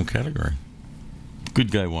in the same category. Good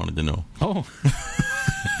guy wanted to know. Oh.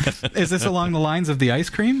 Is this along the lines of the ice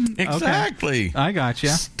cream? Exactly. Okay. I got you.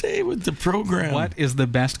 Stay with the program. What is the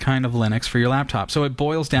best kind of Linux for your laptop? So it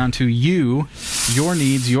boils down to you, your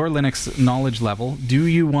needs, your Linux knowledge level. Do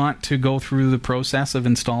you want to go through the process of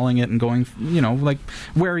installing it and going,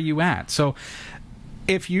 where are you at? So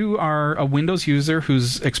if you are a Windows user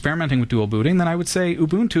who's experimenting with dual booting, then I would say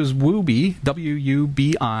Ubuntu's Wubi,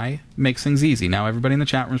 W-U-B-I, makes things easy. Now, everybody in the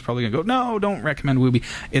chat room is probably going to go, no, don't recommend Wubi.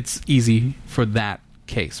 It's easy for that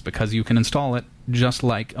case because you can install it just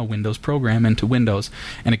like a Windows program into Windows,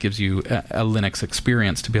 and it gives you a Linux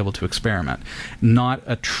experience to be able to experiment. Not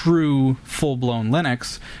a true full-blown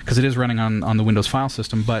Linux, because it is running on the Windows file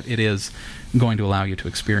system, but it is going to allow you to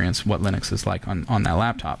experience what Linux is like on that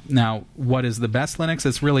laptop. Now, what is the best Linux?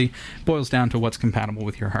 It really boils down to what's compatible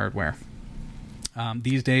with your hardware.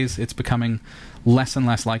 These days, it's becoming less and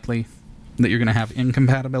less likely that you're going to have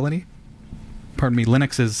incompatibility. Pardon me,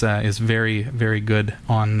 Linux is very, very good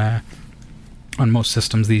on most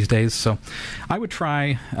systems these days. So I would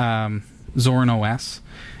try Zorin OS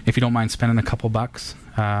if you don't mind spending a couple bucks.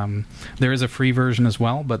 There is a free version as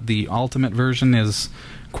well, but the ultimate version is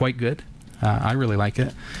quite good. I really like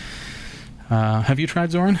it. Have you tried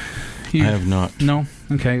Zorin? I have not. No?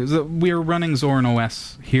 Okay. So we're running Zorin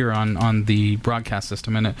OS here on the broadcast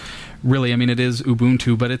system, and it really, it is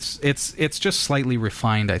Ubuntu, but it's just slightly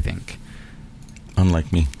refined, I think.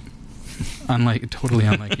 Unlike me. Totally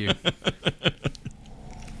unlike you.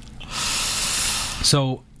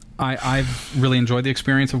 So I've really enjoyed the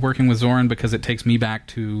experience of working with Zorin because it takes me back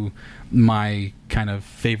to my kind of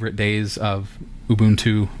favorite days of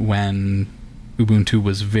Ubuntu when Ubuntu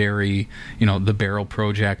was very, the Barrel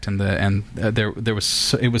project and it was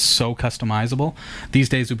so customizable. These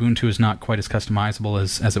days Ubuntu is not quite as customizable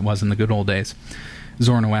as it was in the good old days.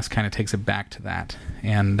 Zorin OS kind of takes it back to that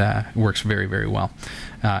and works very, very well.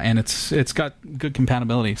 And it's got good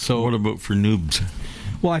compatibility. So what about for noobs?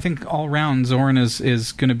 Well, I think all around Zorin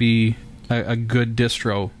is going to be a good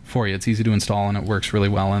distro for you. It's easy to install and it works really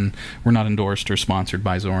well. And we're not endorsed or sponsored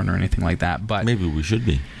by Zorin or anything like that. But maybe we should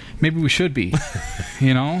be. Maybe we should be.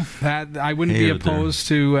 That I wouldn't be opposed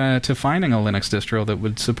to finding a Linux distro that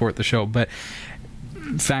would support the show. But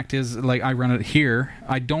fact is, I run it here.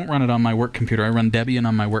 I don't run it on my work computer. I run Debian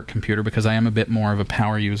on my work computer because I am a bit more of a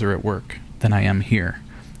power user at work than I am here.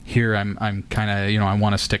 Here, I'm kind of, I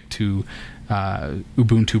want to stick to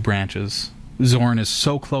Ubuntu branches. Zorin is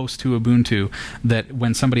so close to Ubuntu that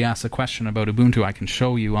when somebody asks a question about Ubuntu, I can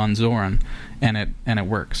show you on Zorin, and it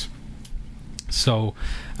works. So,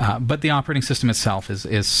 but the operating system itself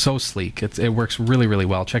is so sleek. It works really, really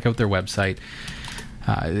well. Check out their website.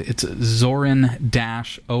 It's zorin-os.com.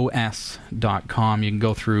 You can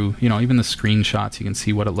go through, even the screenshots, you can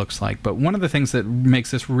see what it looks like. But one of the things that makes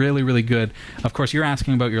this really, really good, of course, you're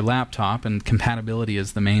asking about your laptop, and compatibility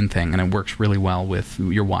is the main thing, and it works really well with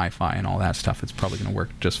your Wi-Fi and all that stuff. It's probably going to work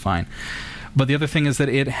just fine. But the other thing is that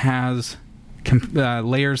it has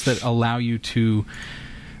layers that allow you to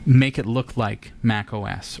make it look like Mac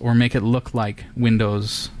OS or make it look like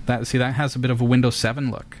Windows. That has a bit of a Windows 7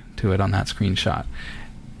 look to it on that screenshot.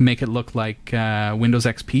 Make it look like Windows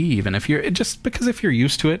XP even. If you're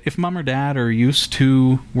used to it, if mom or dad are used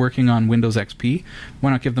to working on Windows XP, why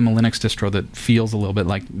not give them a Linux distro that feels a little bit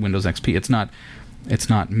like Windows XP? It's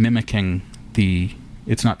not mimicking the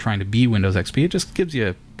it's not trying to be Windows XP. It just gives you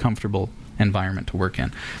a comfortable environment to work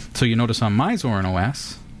in. So you notice on my Zorin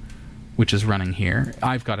OS, which is running here,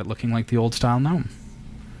 I've got it looking like the old style GNOME,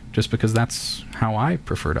 just because that's how I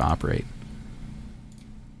prefer to operate.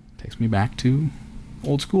 Takes me back to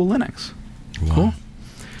old school Linux. Wow. Cool.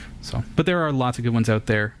 So, but there are lots of good ones out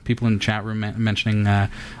there. People in the chat room mentioning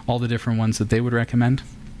all the different ones that they would recommend.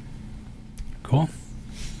 Cool.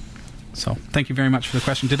 So, thank you very much for the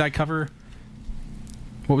question. Did I cover...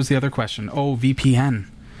 What was the other question? Oh, VPN.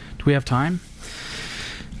 Do we have time?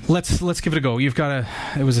 Let's give it a go. You've got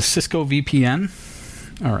it was a Cisco VPN.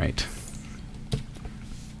 All right.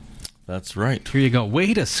 That's right. Here you go.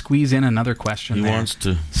 Way to squeeze in another question. He there. wants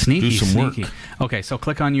to sneaky, do some sneaky. work. Okay, so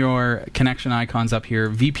click on your connection icons up here.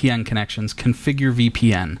 VPN connections. Configure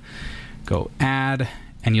VPN. Go add,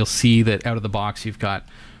 and you'll see that out of the box you've got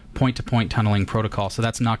point-to-point tunneling protocol. So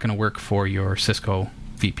that's not going to work for your Cisco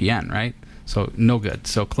VPN, right? So no good.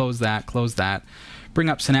 So close that. Close that. Bring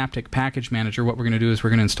up Synaptic Package Manager. What we're going to do is we're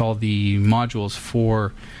going to install the modules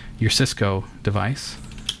for your Cisco device.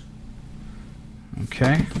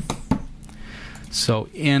 Okay. So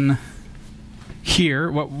in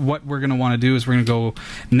here, what we're going to want to do is we're going to go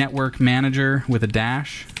Network Manager with a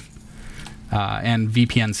dash, and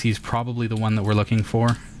VPNC is probably the one that we're looking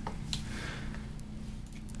for.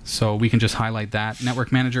 So we can just highlight that.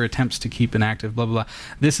 Network Manager attempts to keep inactive, blah, blah, blah.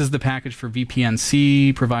 This is the package for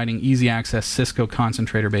VPNC, providing easy access Cisco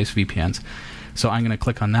concentrator-based VPNs. So I'm going to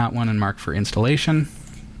click on that one and mark for installation.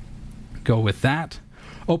 Go with that.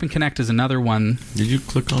 OpenConnect is another one. Did you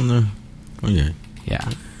click on the... Oh, yeah.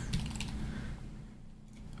 Yeah.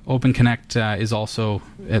 OpenConnect is also,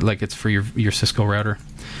 it's for your Cisco router.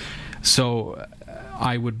 So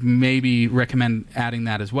I would maybe recommend adding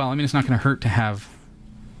that as well. I mean, it's not going to hurt to have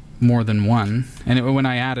more than one. And when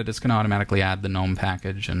I add it, it's going to automatically add the GNOME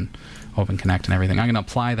package and OpenConnect and everything. I'm going to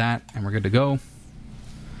apply that, and we're good to go.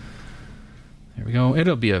 There we go.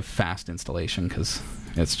 It'll be a fast installation because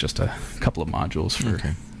it's just a couple of modules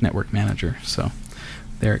for Network Manager. So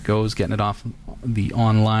there it goes, getting it off the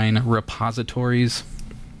online repositories.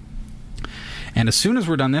 And as soon as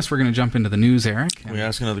we're done this, we're going to jump into the news, Eric. Can we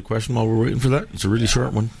ask another question while we're waiting for that? It's a really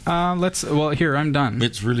short one. Well, here, I'm done.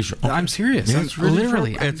 It's really short. Okay. I'm serious. Yeah, it's really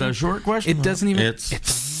literally. Short. It's a short question. It doesn't even...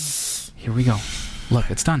 Here we go. Look,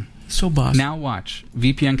 it's done. So boss. Now watch.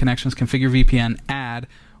 VPN connections, configure VPN, add.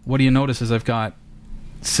 What do you notice is I've got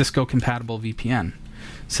Cisco compatible VPN.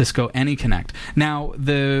 Cisco AnyConnect. Now,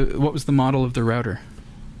 what was the model of the router?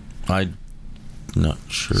 I'm not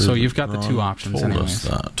sure. So you've got the two options anyways.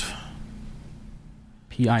 Told us that.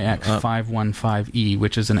 PIX515E,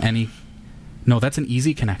 which is an any... No, that's an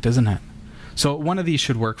Easy Connect, isn't it? So one of these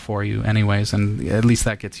should work for you anyways, and at least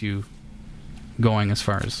that gets you going as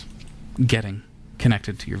far as getting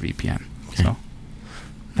connected to your VPN. Okay. So,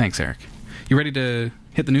 thanks, Eric. You ready to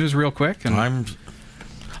hit the news real quick?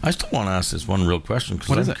 I still want to ask this one real question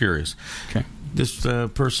because I'm curious. Okay. This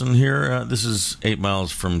person here, this is 8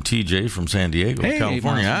 miles from TJ from San Diego,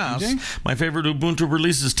 California, asks, my favorite Ubuntu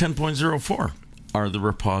release is 10.04. Are the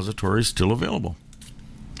repositories still available?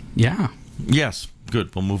 Yeah. Yes.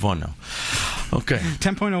 Good. We'll move on now. Okay.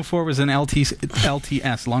 10.04 was an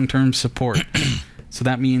LTS, long-term support. So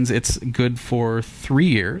that means it's good for 3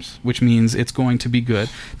 years, which means it's going to be good.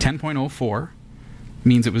 10.04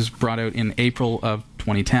 means it was brought out in April of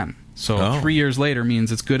 2010. So 3 years later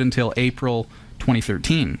means it's good until April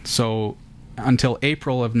 2013. So until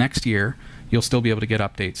April of next year, you'll still be able to get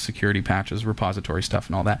updates, security patches, repository stuff,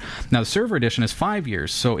 and all that. Now, the server edition is 5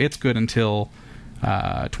 years, so it's good until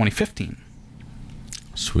 2015.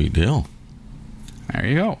 Sweet deal. There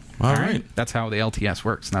you go. All right. That's how the LTS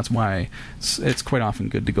works, and that's why it's quite often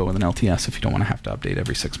good to go with an LTS if you don't want to have to update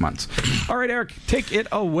every 6 months. All right, Eric, take it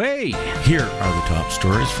away. Here are the top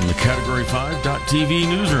stories from the Category5.tv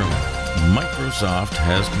newsroom. Microsoft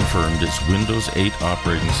has confirmed its Windows 8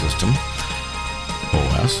 operating system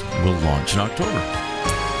OS will launch in October.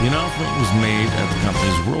 The announcement was made at the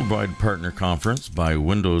company's worldwide partner conference by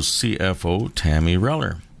Windows CFO Tammy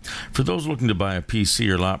Reller. For those looking to buy a PC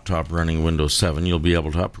or laptop running Windows 7, you'll be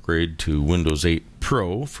able to upgrade to Windows 8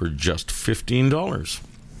 Pro for just $15.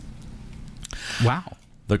 Wow.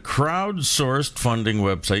 The crowdsourced funding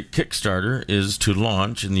website Kickstarter is to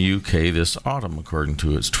launch in the UK this autumn, according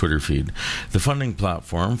to its Twitter feed. The funding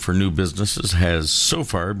platform for new businesses has so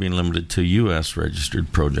far been limited to US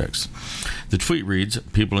registered projects. The tweet reads,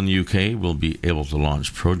 people in the UK will be able to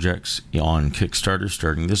launch projects on Kickstarter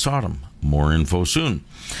starting this autumn. More info soon.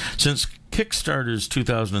 Since Kickstarter's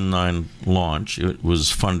 2009 launch, it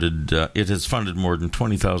has funded more than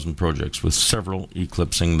 20,000 projects, with several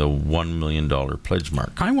eclipsing the $1 million pledge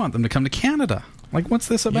mark. I want them to come to Canada. Like, what's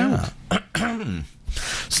this about? Yeah.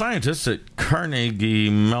 Scientists at Carnegie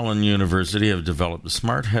Mellon University have developed a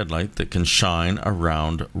smart headlight that can shine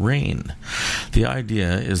around rain. The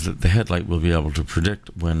idea is that the headlight will be able to predict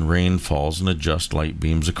when rain falls and adjust light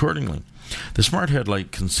beams accordingly. The smart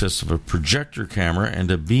headlight consists of a projector camera and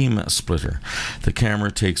a beam splitter. The camera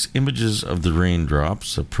takes images of the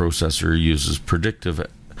raindrops. The processor uses a predictive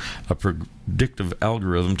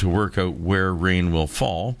algorithm to work out where rain will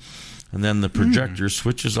fall, and then the projector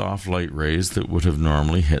switches off light rays that would have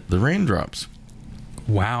normally hit the raindrops.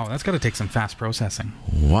 Wow, that's got to take some fast processing.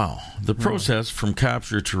 Wow. The process from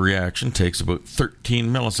capture to reaction takes about 13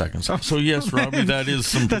 milliseconds. Oh, so yes, Robbie, that is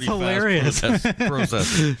some pretty fast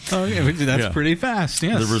processing. Oh, yeah, that's pretty fast,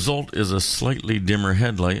 yes. The result is a slightly dimmer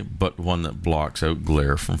headlight, but one that blocks out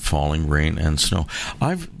glare from falling rain and snow.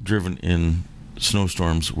 I've driven in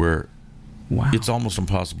snowstorms where it's almost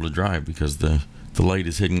impossible to drive because the light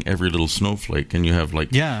is hitting every little snowflake, and you have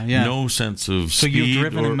no sense of speed. So you've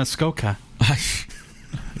driven in Muskoka.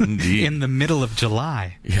 Indeed. In the middle of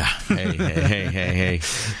July. Yeah. Hey.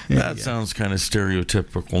 That sounds kind of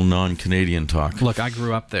stereotypical non-Canadian talk. Look, I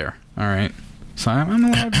grew up there, all right? So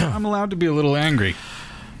I'm allowed to be a little angry.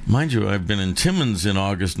 Mind you, I've been in Timmins in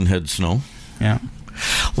August and had snow. Yeah.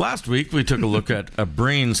 Last week, we took a look at a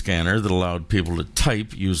brain scanner that allowed people to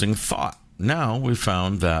type using thought. Now we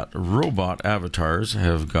found that robot avatars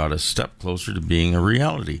have got a step closer to being a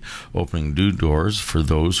reality, opening new doors for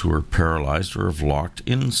those who are paralyzed or have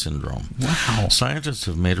locked-in syndrome. Wow. Scientists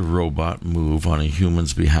have made a robot move on a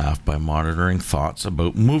human's behalf by monitoring thoughts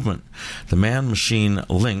about movement. The man-machine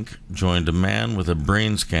link joined a man with a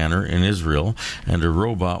brain scanner in Israel and a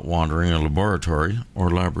robot wandering a laboratory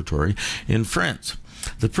in France.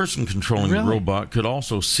 The person controlling the robot could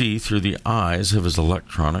also see through the eyes of his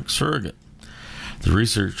electronic surrogate. The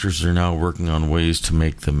researchers are now working on ways to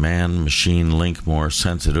make the man-machine link more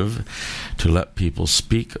sensitive to let people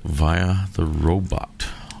speak via the robot.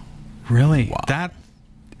 Really? Wow. That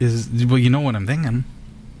is... Well, you know what I'm thinking.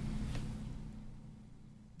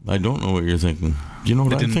 I don't know what you're thinking. Do you know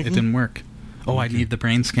what I'm thinking? It didn't work. Oh, I need the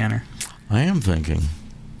brain scanner. I am thinking.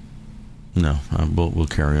 No, we'll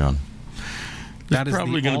carry on. That is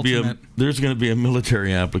probably going to be there's going to be a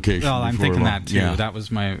military application. Well, I'm thinking that too. Yeah. That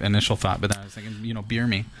was my initial thought, but then I was thinking, beer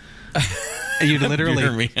me. You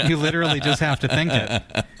literally just have to think it.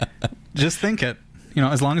 Just think it.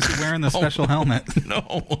 As long as you're wearing the special helmet.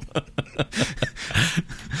 No.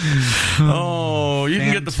 You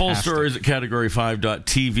can get the full stories at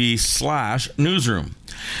category5.tv/newsroom.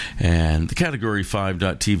 And the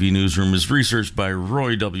Category5.tv newsroom is researched by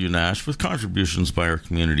Roy W. Nash with contributions by our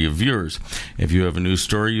community of viewers. If you have a news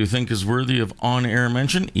story you think is worthy of on-air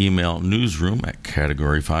mention, email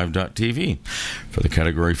newsroom@category5.tv. For the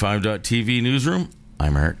Category5.tv newsroom,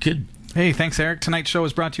 I'm Eric Kidd. Hey, thanks, Eric. Tonight's show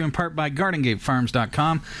is brought to you in part by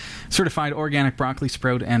GardenGateFarms.com. Certified organic broccoli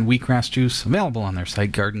sprout and wheatgrass juice available on their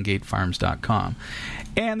site, GardenGateFarms.com.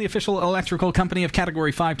 And the official electrical company of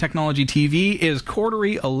Category 5 Technology TV is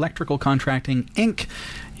Cordery Electrical Contracting, Inc.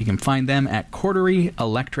 You can find them at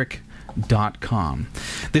corderyelectric.com.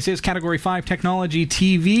 This is Category 5 Technology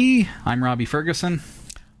TV. I'm Robbie Ferguson.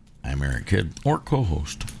 I'm Eric Kidd, or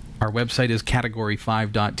co-host. Our website is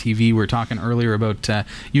category5.tv. We were talking earlier about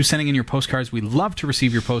you sending in your postcards. We'd love to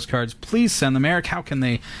receive your postcards. Please send them. Eric, how can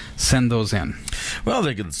they send those in? Well,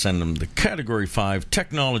 they can send them to Category 5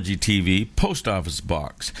 Technology TV, Post Office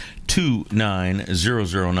Box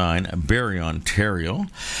 29009, Barrie, Ontario,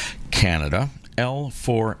 Canada.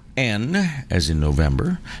 L4N, as in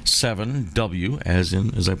November, 7W,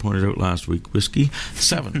 as I pointed out last week, whiskey,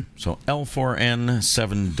 7. So L4N,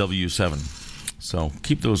 7W7. So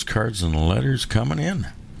keep those cards and letters coming in.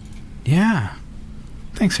 Yeah.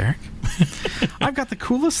 Thanks, Eric. I've got the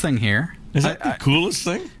coolest thing here. Is that the coolest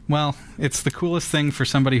thing? Well, it's the coolest thing for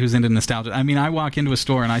somebody who's into nostalgia. I mean, I walk into a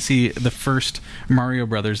store and I see the first Mario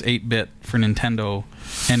Brothers 8-bit for Nintendo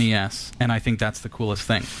NES, and I think that's the coolest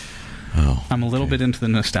thing. Oh, I'm a little bit into the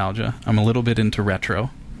nostalgia. I'm a little bit into retro.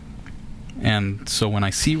 And so when I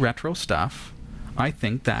see retro stuff, I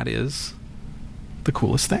think that is the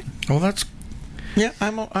coolest thing. Well, that's... Yeah,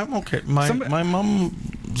 I'm okay. My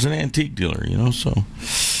mom's an antique dealer, so...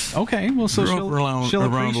 Okay, well, so she'll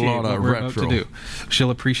appreciate what we're about to do.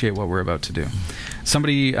 She'll appreciate what we're about to do.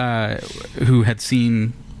 Somebody who had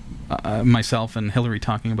seen myself and Hillary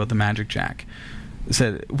talking about the Magic Jack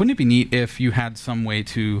said, wouldn't it be neat if you had some way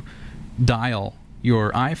to dial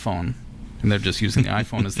your iPhone, and they're just using the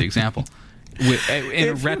iPhone as the example,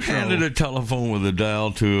 if you handed a telephone with a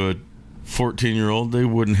dial to a 14-year-old, they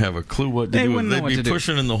wouldn't have a clue what to do. They'd be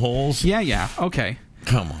pushing in the holes. Yeah, okay.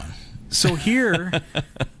 Come on. So here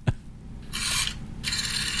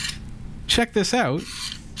check this out.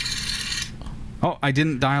 Oh, I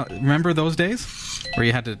didn't dial. Remember those days where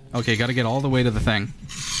you had to? Okay, got to get all the way to the thing.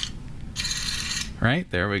 Right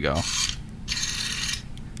there we go.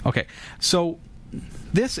 Okay, so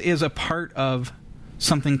this is a part of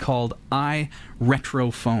something called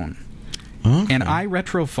iRetrophone. Okay. And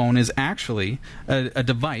iRetrophone is actually a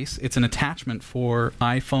device. It's an attachment for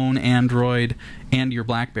iPhone, Android, and your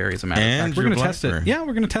BlackBerry, as a matter of fact. We're going to test it. Yeah,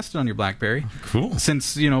 we're going to test it on your BlackBerry. Cool.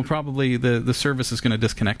 Since, probably the service is going to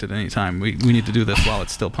disconnect at any time. We need to do this while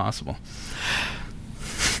it's still possible.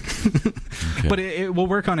 Okay. But it will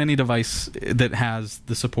work on any device that has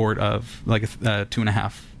the support of like a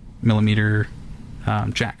 2.5 millimeter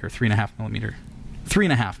jack, or 3.5 millimeter.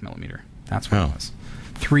 3.5 millimeter. That's what it was.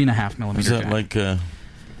 3.5 millimeter. Is that jack. like a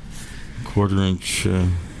 1/4 inch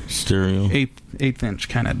stereo? Eighth inch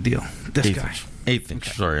kind of deal. This eighth guy. Inch. Eighth inch.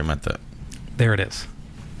 Okay. Sorry, I meant that. There it is.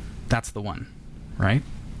 That's the one, right?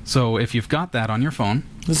 So if you've got that on your phone,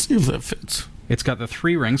 let's see if that fits. It's got the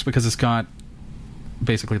 3 rings because it's got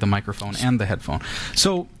basically the microphone and the headphone.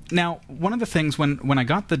 So now, one of the things when I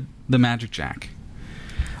got the Magic Jack,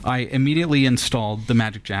 I immediately installed the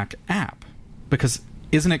Magic Jack app, because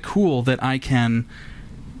isn't it cool that I can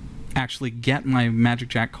actually get my Magic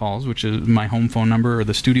Jack calls, which is my home phone number or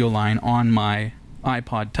the studio line, on my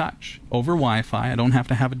iPod Touch over Wi-Fi. I don't have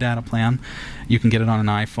to have a data plan. You can get it on an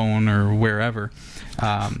iPhone or wherever.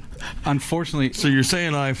 Unfortunately... So you're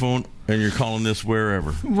saying iPhone, and you're calling this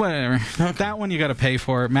wherever. Whatever. Okay. That one you got to pay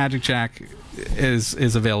for. Magic Jack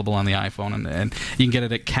is available on the iPhone, and you can get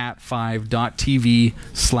it at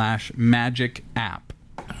cat5.tv/magic app.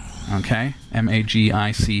 Okay?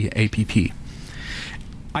 MAGICAPP.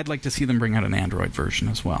 I'd like to see them bring out an Android version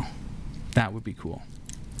as well. That would be cool.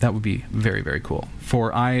 That would be very, very cool.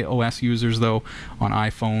 For iOS users, though, on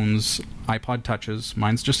iPhones, iPod Touches,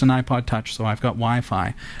 mine's just an iPod Touch, so I've got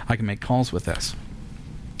Wi-Fi. I can make calls with this.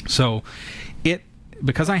 So,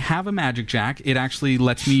 because I have a Magic Jack, it actually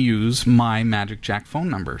lets me use my Magic Jack phone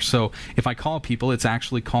number. So, if I call people, it's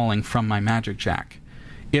actually calling from my Magic Jack.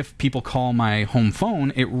 If people call my home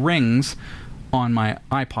phone, it rings on my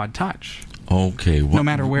iPod Touch. Okay. No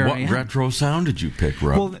matter where I am. What retro sound did you pick,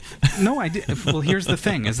 Rob? Well, no, I did. Well, here's the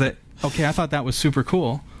thing: is that okay? I thought that was super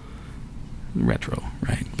cool. Retro,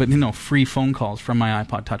 right? But free phone calls from my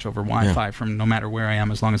iPod Touch over Wi-Fi from no matter where I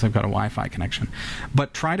am, as long as I've got a Wi-Fi connection.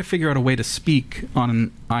 But try to figure out a way to speak on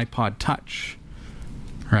an iPod Touch,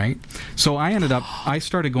 right? So I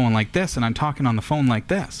started going like this, and I'm talking on the phone like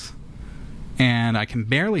this, and I can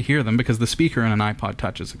barely hear them because the speaker in an iPod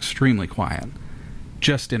Touch is extremely quiet.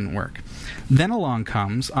 Just didn't work. Then along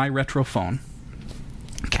comes iRetrophone,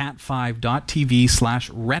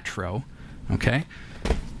 cat5.tv/retro, okay?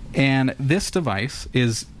 And this device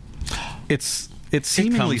it's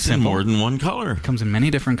seemingly simple. It comes in more than one color. It comes in many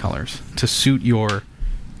different colors to suit your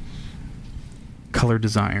color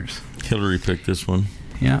desires. Hillary picked this one.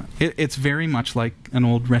 Yeah, it's very much like an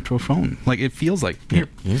old retro phone. Like, it feels like... Here,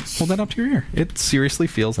 hold that up to your ear. It seriously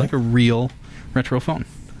feels like a real retro phone.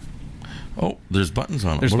 Oh, there's buttons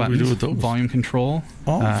on it. There's what buttons. do we do with those? Volume control,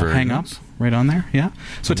 very hang nice. up, right on there. Yeah,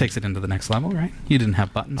 so it takes it into the next level, right? You didn't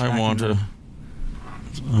have buttons. I want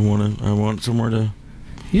somewhere to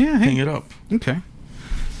hang it up. Okay.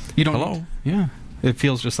 You don't. Hello. Yeah, it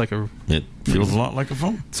feels just like a. It feels a lot like a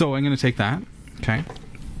phone. So I'm going to take that. Okay.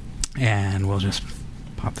 And we'll just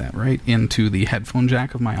pop that right into the headphone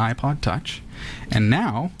jack of my iPod Touch, and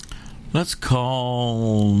now. Let's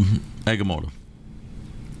call Agamotto.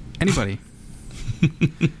 Anybody.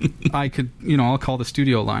 I could, I'll call the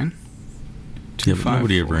studio line. Yeah, but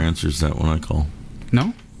nobody ever answers that when I call.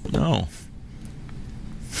 No? No.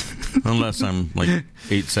 Unless I'm like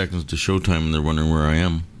 8 seconds to showtime and they're wondering where I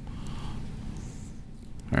am.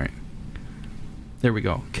 All right. There we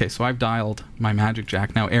go. Okay, so I've dialed my Magic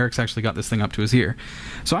Jack. Now, Eric's actually got this thing up to his ear.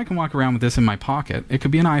 So I can walk around with this in my pocket. It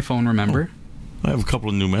could be an iPhone, remember? Oh, I have a couple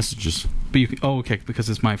of new messages. But okay,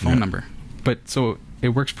 because it's my phone number. But so it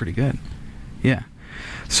works pretty good. Yeah.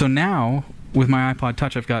 So now, with my iPod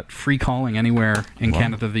Touch, I've got free calling anywhere in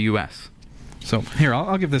Canada, the U.S. So here,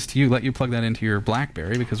 I'll give this to you. Let you plug that into your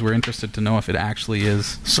BlackBerry, because we're interested to know if it actually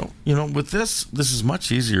is. So, with this is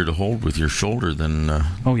much easier to hold with your shoulder than than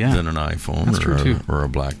an iPhone. That's true too. Or a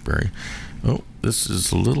BlackBerry. Oh, this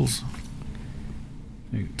is a little...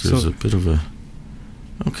 There's a bit of a...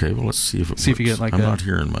 Okay, well, let's see if it works. See if you get like I'm not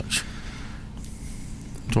hearing much.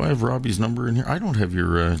 Do I have Robbie's number in here? I don't have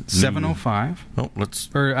your... 705. Oh, let's...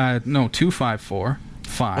 Or, no, 254.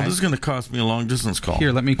 5. Oh, this is going to cost me a long-distance call.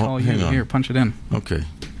 Here, let me call you. Here, punch it in. Okay.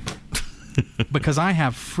 Because I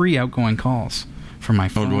have free outgoing calls from my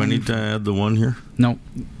phone. Oh, do I need to add the one here? No,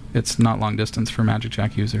 it's not long-distance for Magic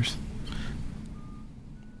Jack users.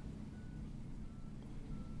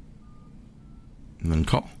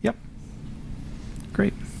 call. Yep.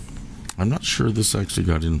 Great. I'm not sure this actually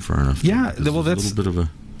got in far enough. Yeah, well, that's a little bit of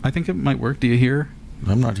a... I think it might work. Do you hear?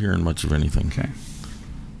 I'm not hearing much of anything. Okay.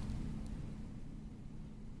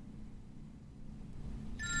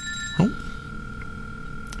 Oh.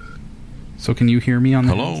 So can you hear me on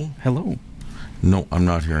the... Hello? Hello. No, I'm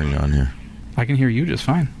not hearing you on here. I can hear you just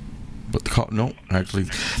fine. But the call... No, actually,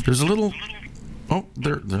 there's a little... Oh,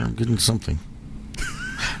 there, I'm getting something.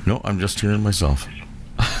 No, I'm just hearing myself.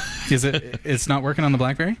 It's not working on the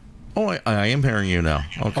BlackBerry? Oh, I am hearing you now.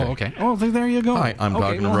 Okay. Oh, okay. Oh, there you go. Hi, I'm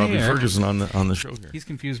talking to Robbie Ferguson on the show here. He's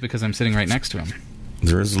confused because I'm sitting right next to him.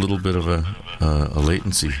 There is a little bit of a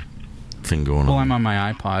latency thing going on. Well, I'm on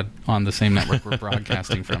my iPod on the same network we're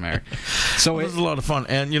broadcasting from, Eric. So it's a lot of fun.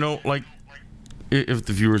 And, like, if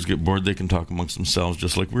the viewers get bored, they can talk amongst themselves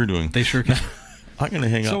just like we're doing. They sure can. I'm going to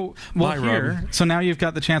hang up. Bye, Robbie. So now you've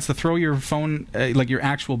got the chance to throw your phone, like your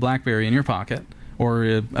actual BlackBerry, in your pocket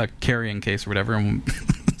or a carrying case or whatever, and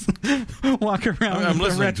walk around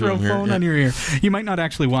with a retro phone on your ear. You might not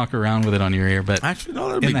actually walk around with it on your ear, but actually, no,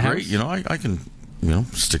 that'd be great. House? I can,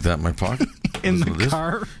 stick that in my pocket. In the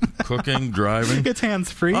car? Cooking, driving. It's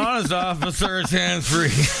hands-free. Honest officer, it's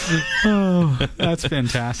hands-free. Oh, that's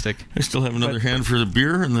fantastic. I still have another hand for the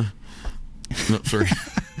beer and the... No, sorry.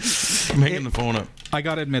 I'm hanging the phone up. I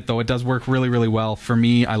got to admit, though, it does work really, really well. For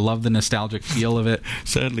me, I love the nostalgic feel of it.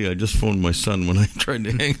 Sadly, I just phoned my son when I tried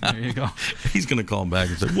to hang up. There you go. He's going to call back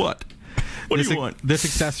and say, what? What do you want? This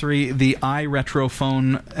accessory, the iRetro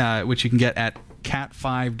phone, which you can get at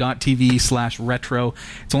cat5.tv/retro.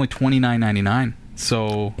 It's only $29.99.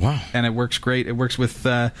 So, wow. And it works great. It works with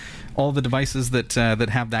all the devices that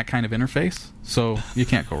have that kind of interface. So you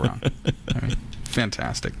can't go wrong. I mean,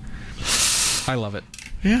 fantastic. I love it.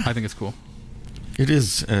 Yeah. I think it's cool. It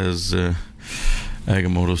is, as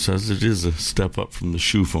Agamotto says, it is a step up from the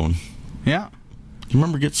shoe phone. Yeah. You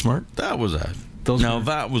remember Get Smart? That was a...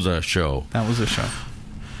 That was a show. That was a show.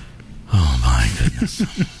 Oh, my goodness.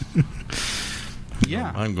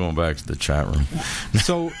 Yeah. I'm going back to the chat room.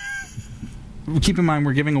 So, keep in mind,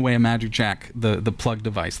 we're giving away a Magic Jack, the plug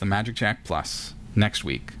device, the Magic Jack Plus, next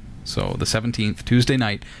week. So, the 17th, Tuesday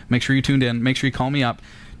night. Make sure you tuned in. Make sure you call me up.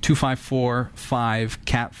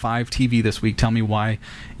 254-5-CAT-5-TV this week. Tell me why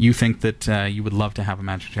you think that you would love to have a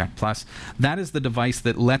Magic Jack Plus. That is the device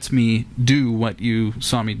that lets me do what you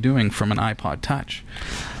saw me doing from an iPod Touch.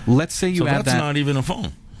 Let's say you add that... So that's not even a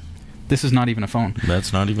phone. This is not even a phone.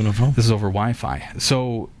 That's not even a phone? This is over Wi-Fi.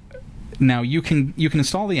 So now you can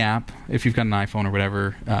install the app if you've got an iPhone or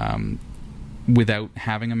whatever without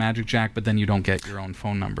having a Magic Jack, but then you don't get your own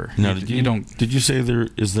phone number. Now, did you say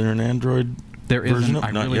is there an Android? There isn't.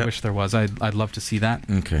 I Not really yet. wish there was. I'd love to see that.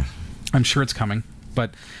 Okay. I'm sure it's coming.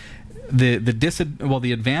 But the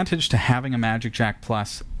advantage to having a Magic Jack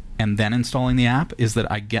Plus and then installing the app is that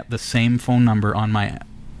I get the same phone number on my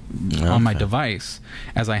device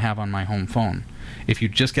as I have on my home phone. If you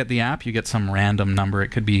just get the app, you get some random number. It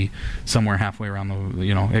could be somewhere halfway around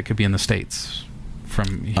it could be in the States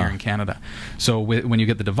from here in Canada. So when you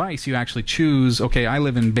get the device, you actually choose, okay, I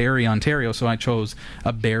live in Barrie, Ontario, so I chose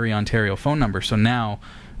a Barrie, Ontario phone number. So now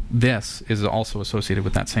this is also associated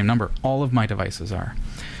with that same number. All of my devices are.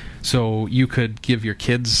 So you could give your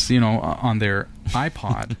kids, on their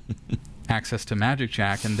iPod access to Magic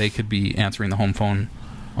Jack, and they could be answering the home phone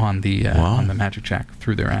on the Magic Jack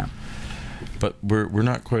through their app. But we're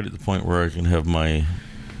not quite at the point where I can have my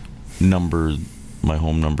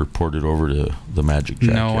home number ported over to the Magic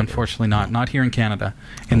Jack. No, unfortunately not. Not here in Canada.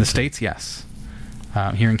 In the States, yes.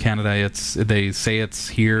 Here in Canada, they say it's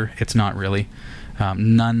here. It's not really.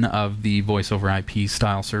 None of the voice over IP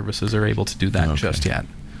style services are able to do that just yet.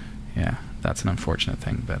 Yeah, that's an unfortunate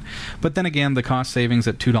thing. But then again, the cost savings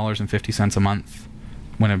at $2.50 a month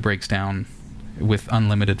when it breaks down with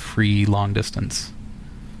unlimited free long distance.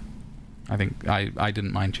 I think I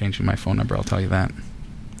didn't mind changing my phone number, I'll tell you that.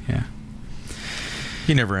 Yeah.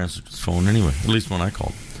 He never answered his phone anyway, at least when I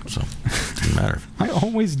called. So it didn't matter. I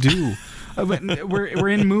always do. We're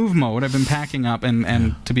in move mode. I've been packing up,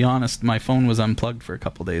 and to be honest, my phone was unplugged for a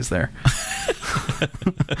couple days there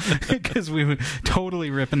because we were totally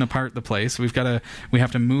ripping apart the place. We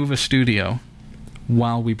have to move a studio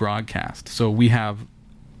while we broadcast. So we have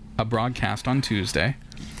a broadcast on Tuesday.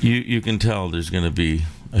 You can tell there's going to be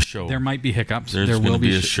a show. There might be hiccups. There will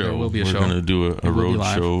be a show. There will be a show. We're going to do a road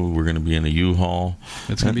show. We're going to be in a U-Haul.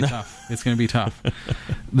 It's going to be tough. It's going to be tough.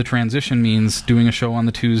 The transition means doing a show on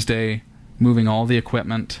the Tuesday, moving all the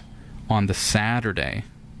equipment on the Saturday,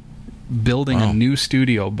 building a new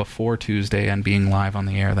studio before Tuesday, and being live on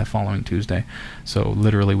the air that following Tuesday. So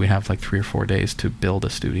literally we have like 3 or 4 days to build a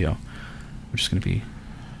studio, which is going to be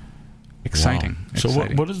Exciting. Wow. So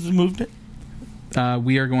Exciting. what is the move date?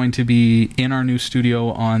 We are going to be in our new studio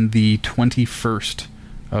on the 21st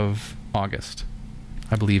of August,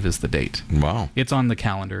 I believe is the date. Wow. It's on the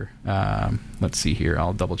calendar. Let's see here.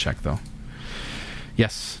 I'll double check, though.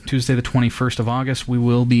 Yes, Tuesday the 21st of August, we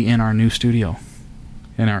will be in our new studio,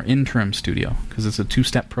 in our interim studio, because it's a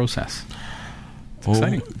 2-step process. It's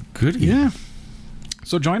exciting. Goody. Yeah.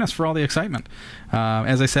 So join us for all the excitement.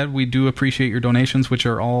 As I said, we do appreciate your donations, which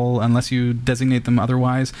are all, unless you designate them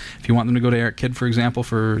otherwise. If you want them to go to Eric Kidd, for example,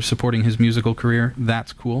 for supporting his musical career,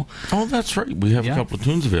 that's cool. Oh, that's right. We have a couple of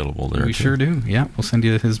tunes available there. We sure do. Yeah, we'll send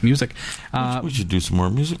you his music. We should do some more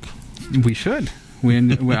music. We should.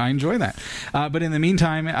 I enjoy that. But in the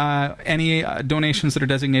meantime, any donations that are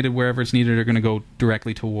designated wherever it's needed are going to go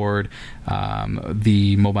directly toward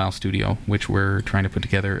the mobile studio, which we're trying to put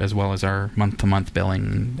together, as well as our month-to-month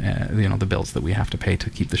billing, the bills that we have to pay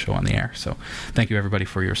to keep the show on the air. So thank you, everybody,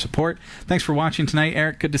 for your support. Thanks for watching tonight.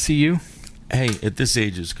 Eric, good to see you. Hey, at this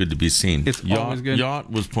age, it's good to be seen. It's always good.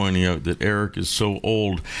 Yacht was pointing out that Eric is so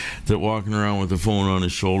old that walking around with a phone on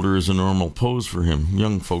his shoulder is a normal pose for him.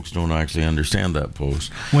 Young folks don't actually understand that pose.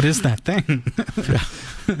 What is that thing?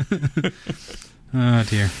 Oh,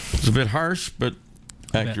 dear. It's a bit harsh, but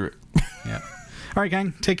accurate. Yeah. All right,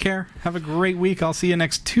 gang. Take care. Have a great week. I'll see you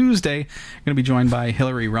next Tuesday. I'm going to be joined by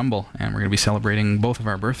Hillary Rumble, and we're going to be celebrating both of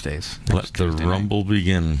our birthdays. Let the rumble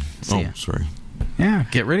begin. See ya. Sorry. Yeah,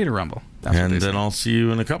 get ready to rumble. That's and then I'll see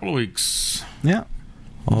you in a couple of weeks. Yeah.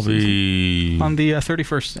 I'll be... On the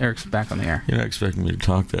 31st, Eric's back on the air. You're not expecting me to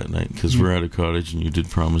talk that night because we're at a cottage and you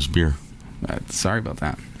did promise beer. Sorry about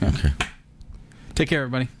that. Yeah. Okay. Take care,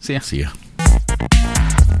 everybody. See ya. See ya.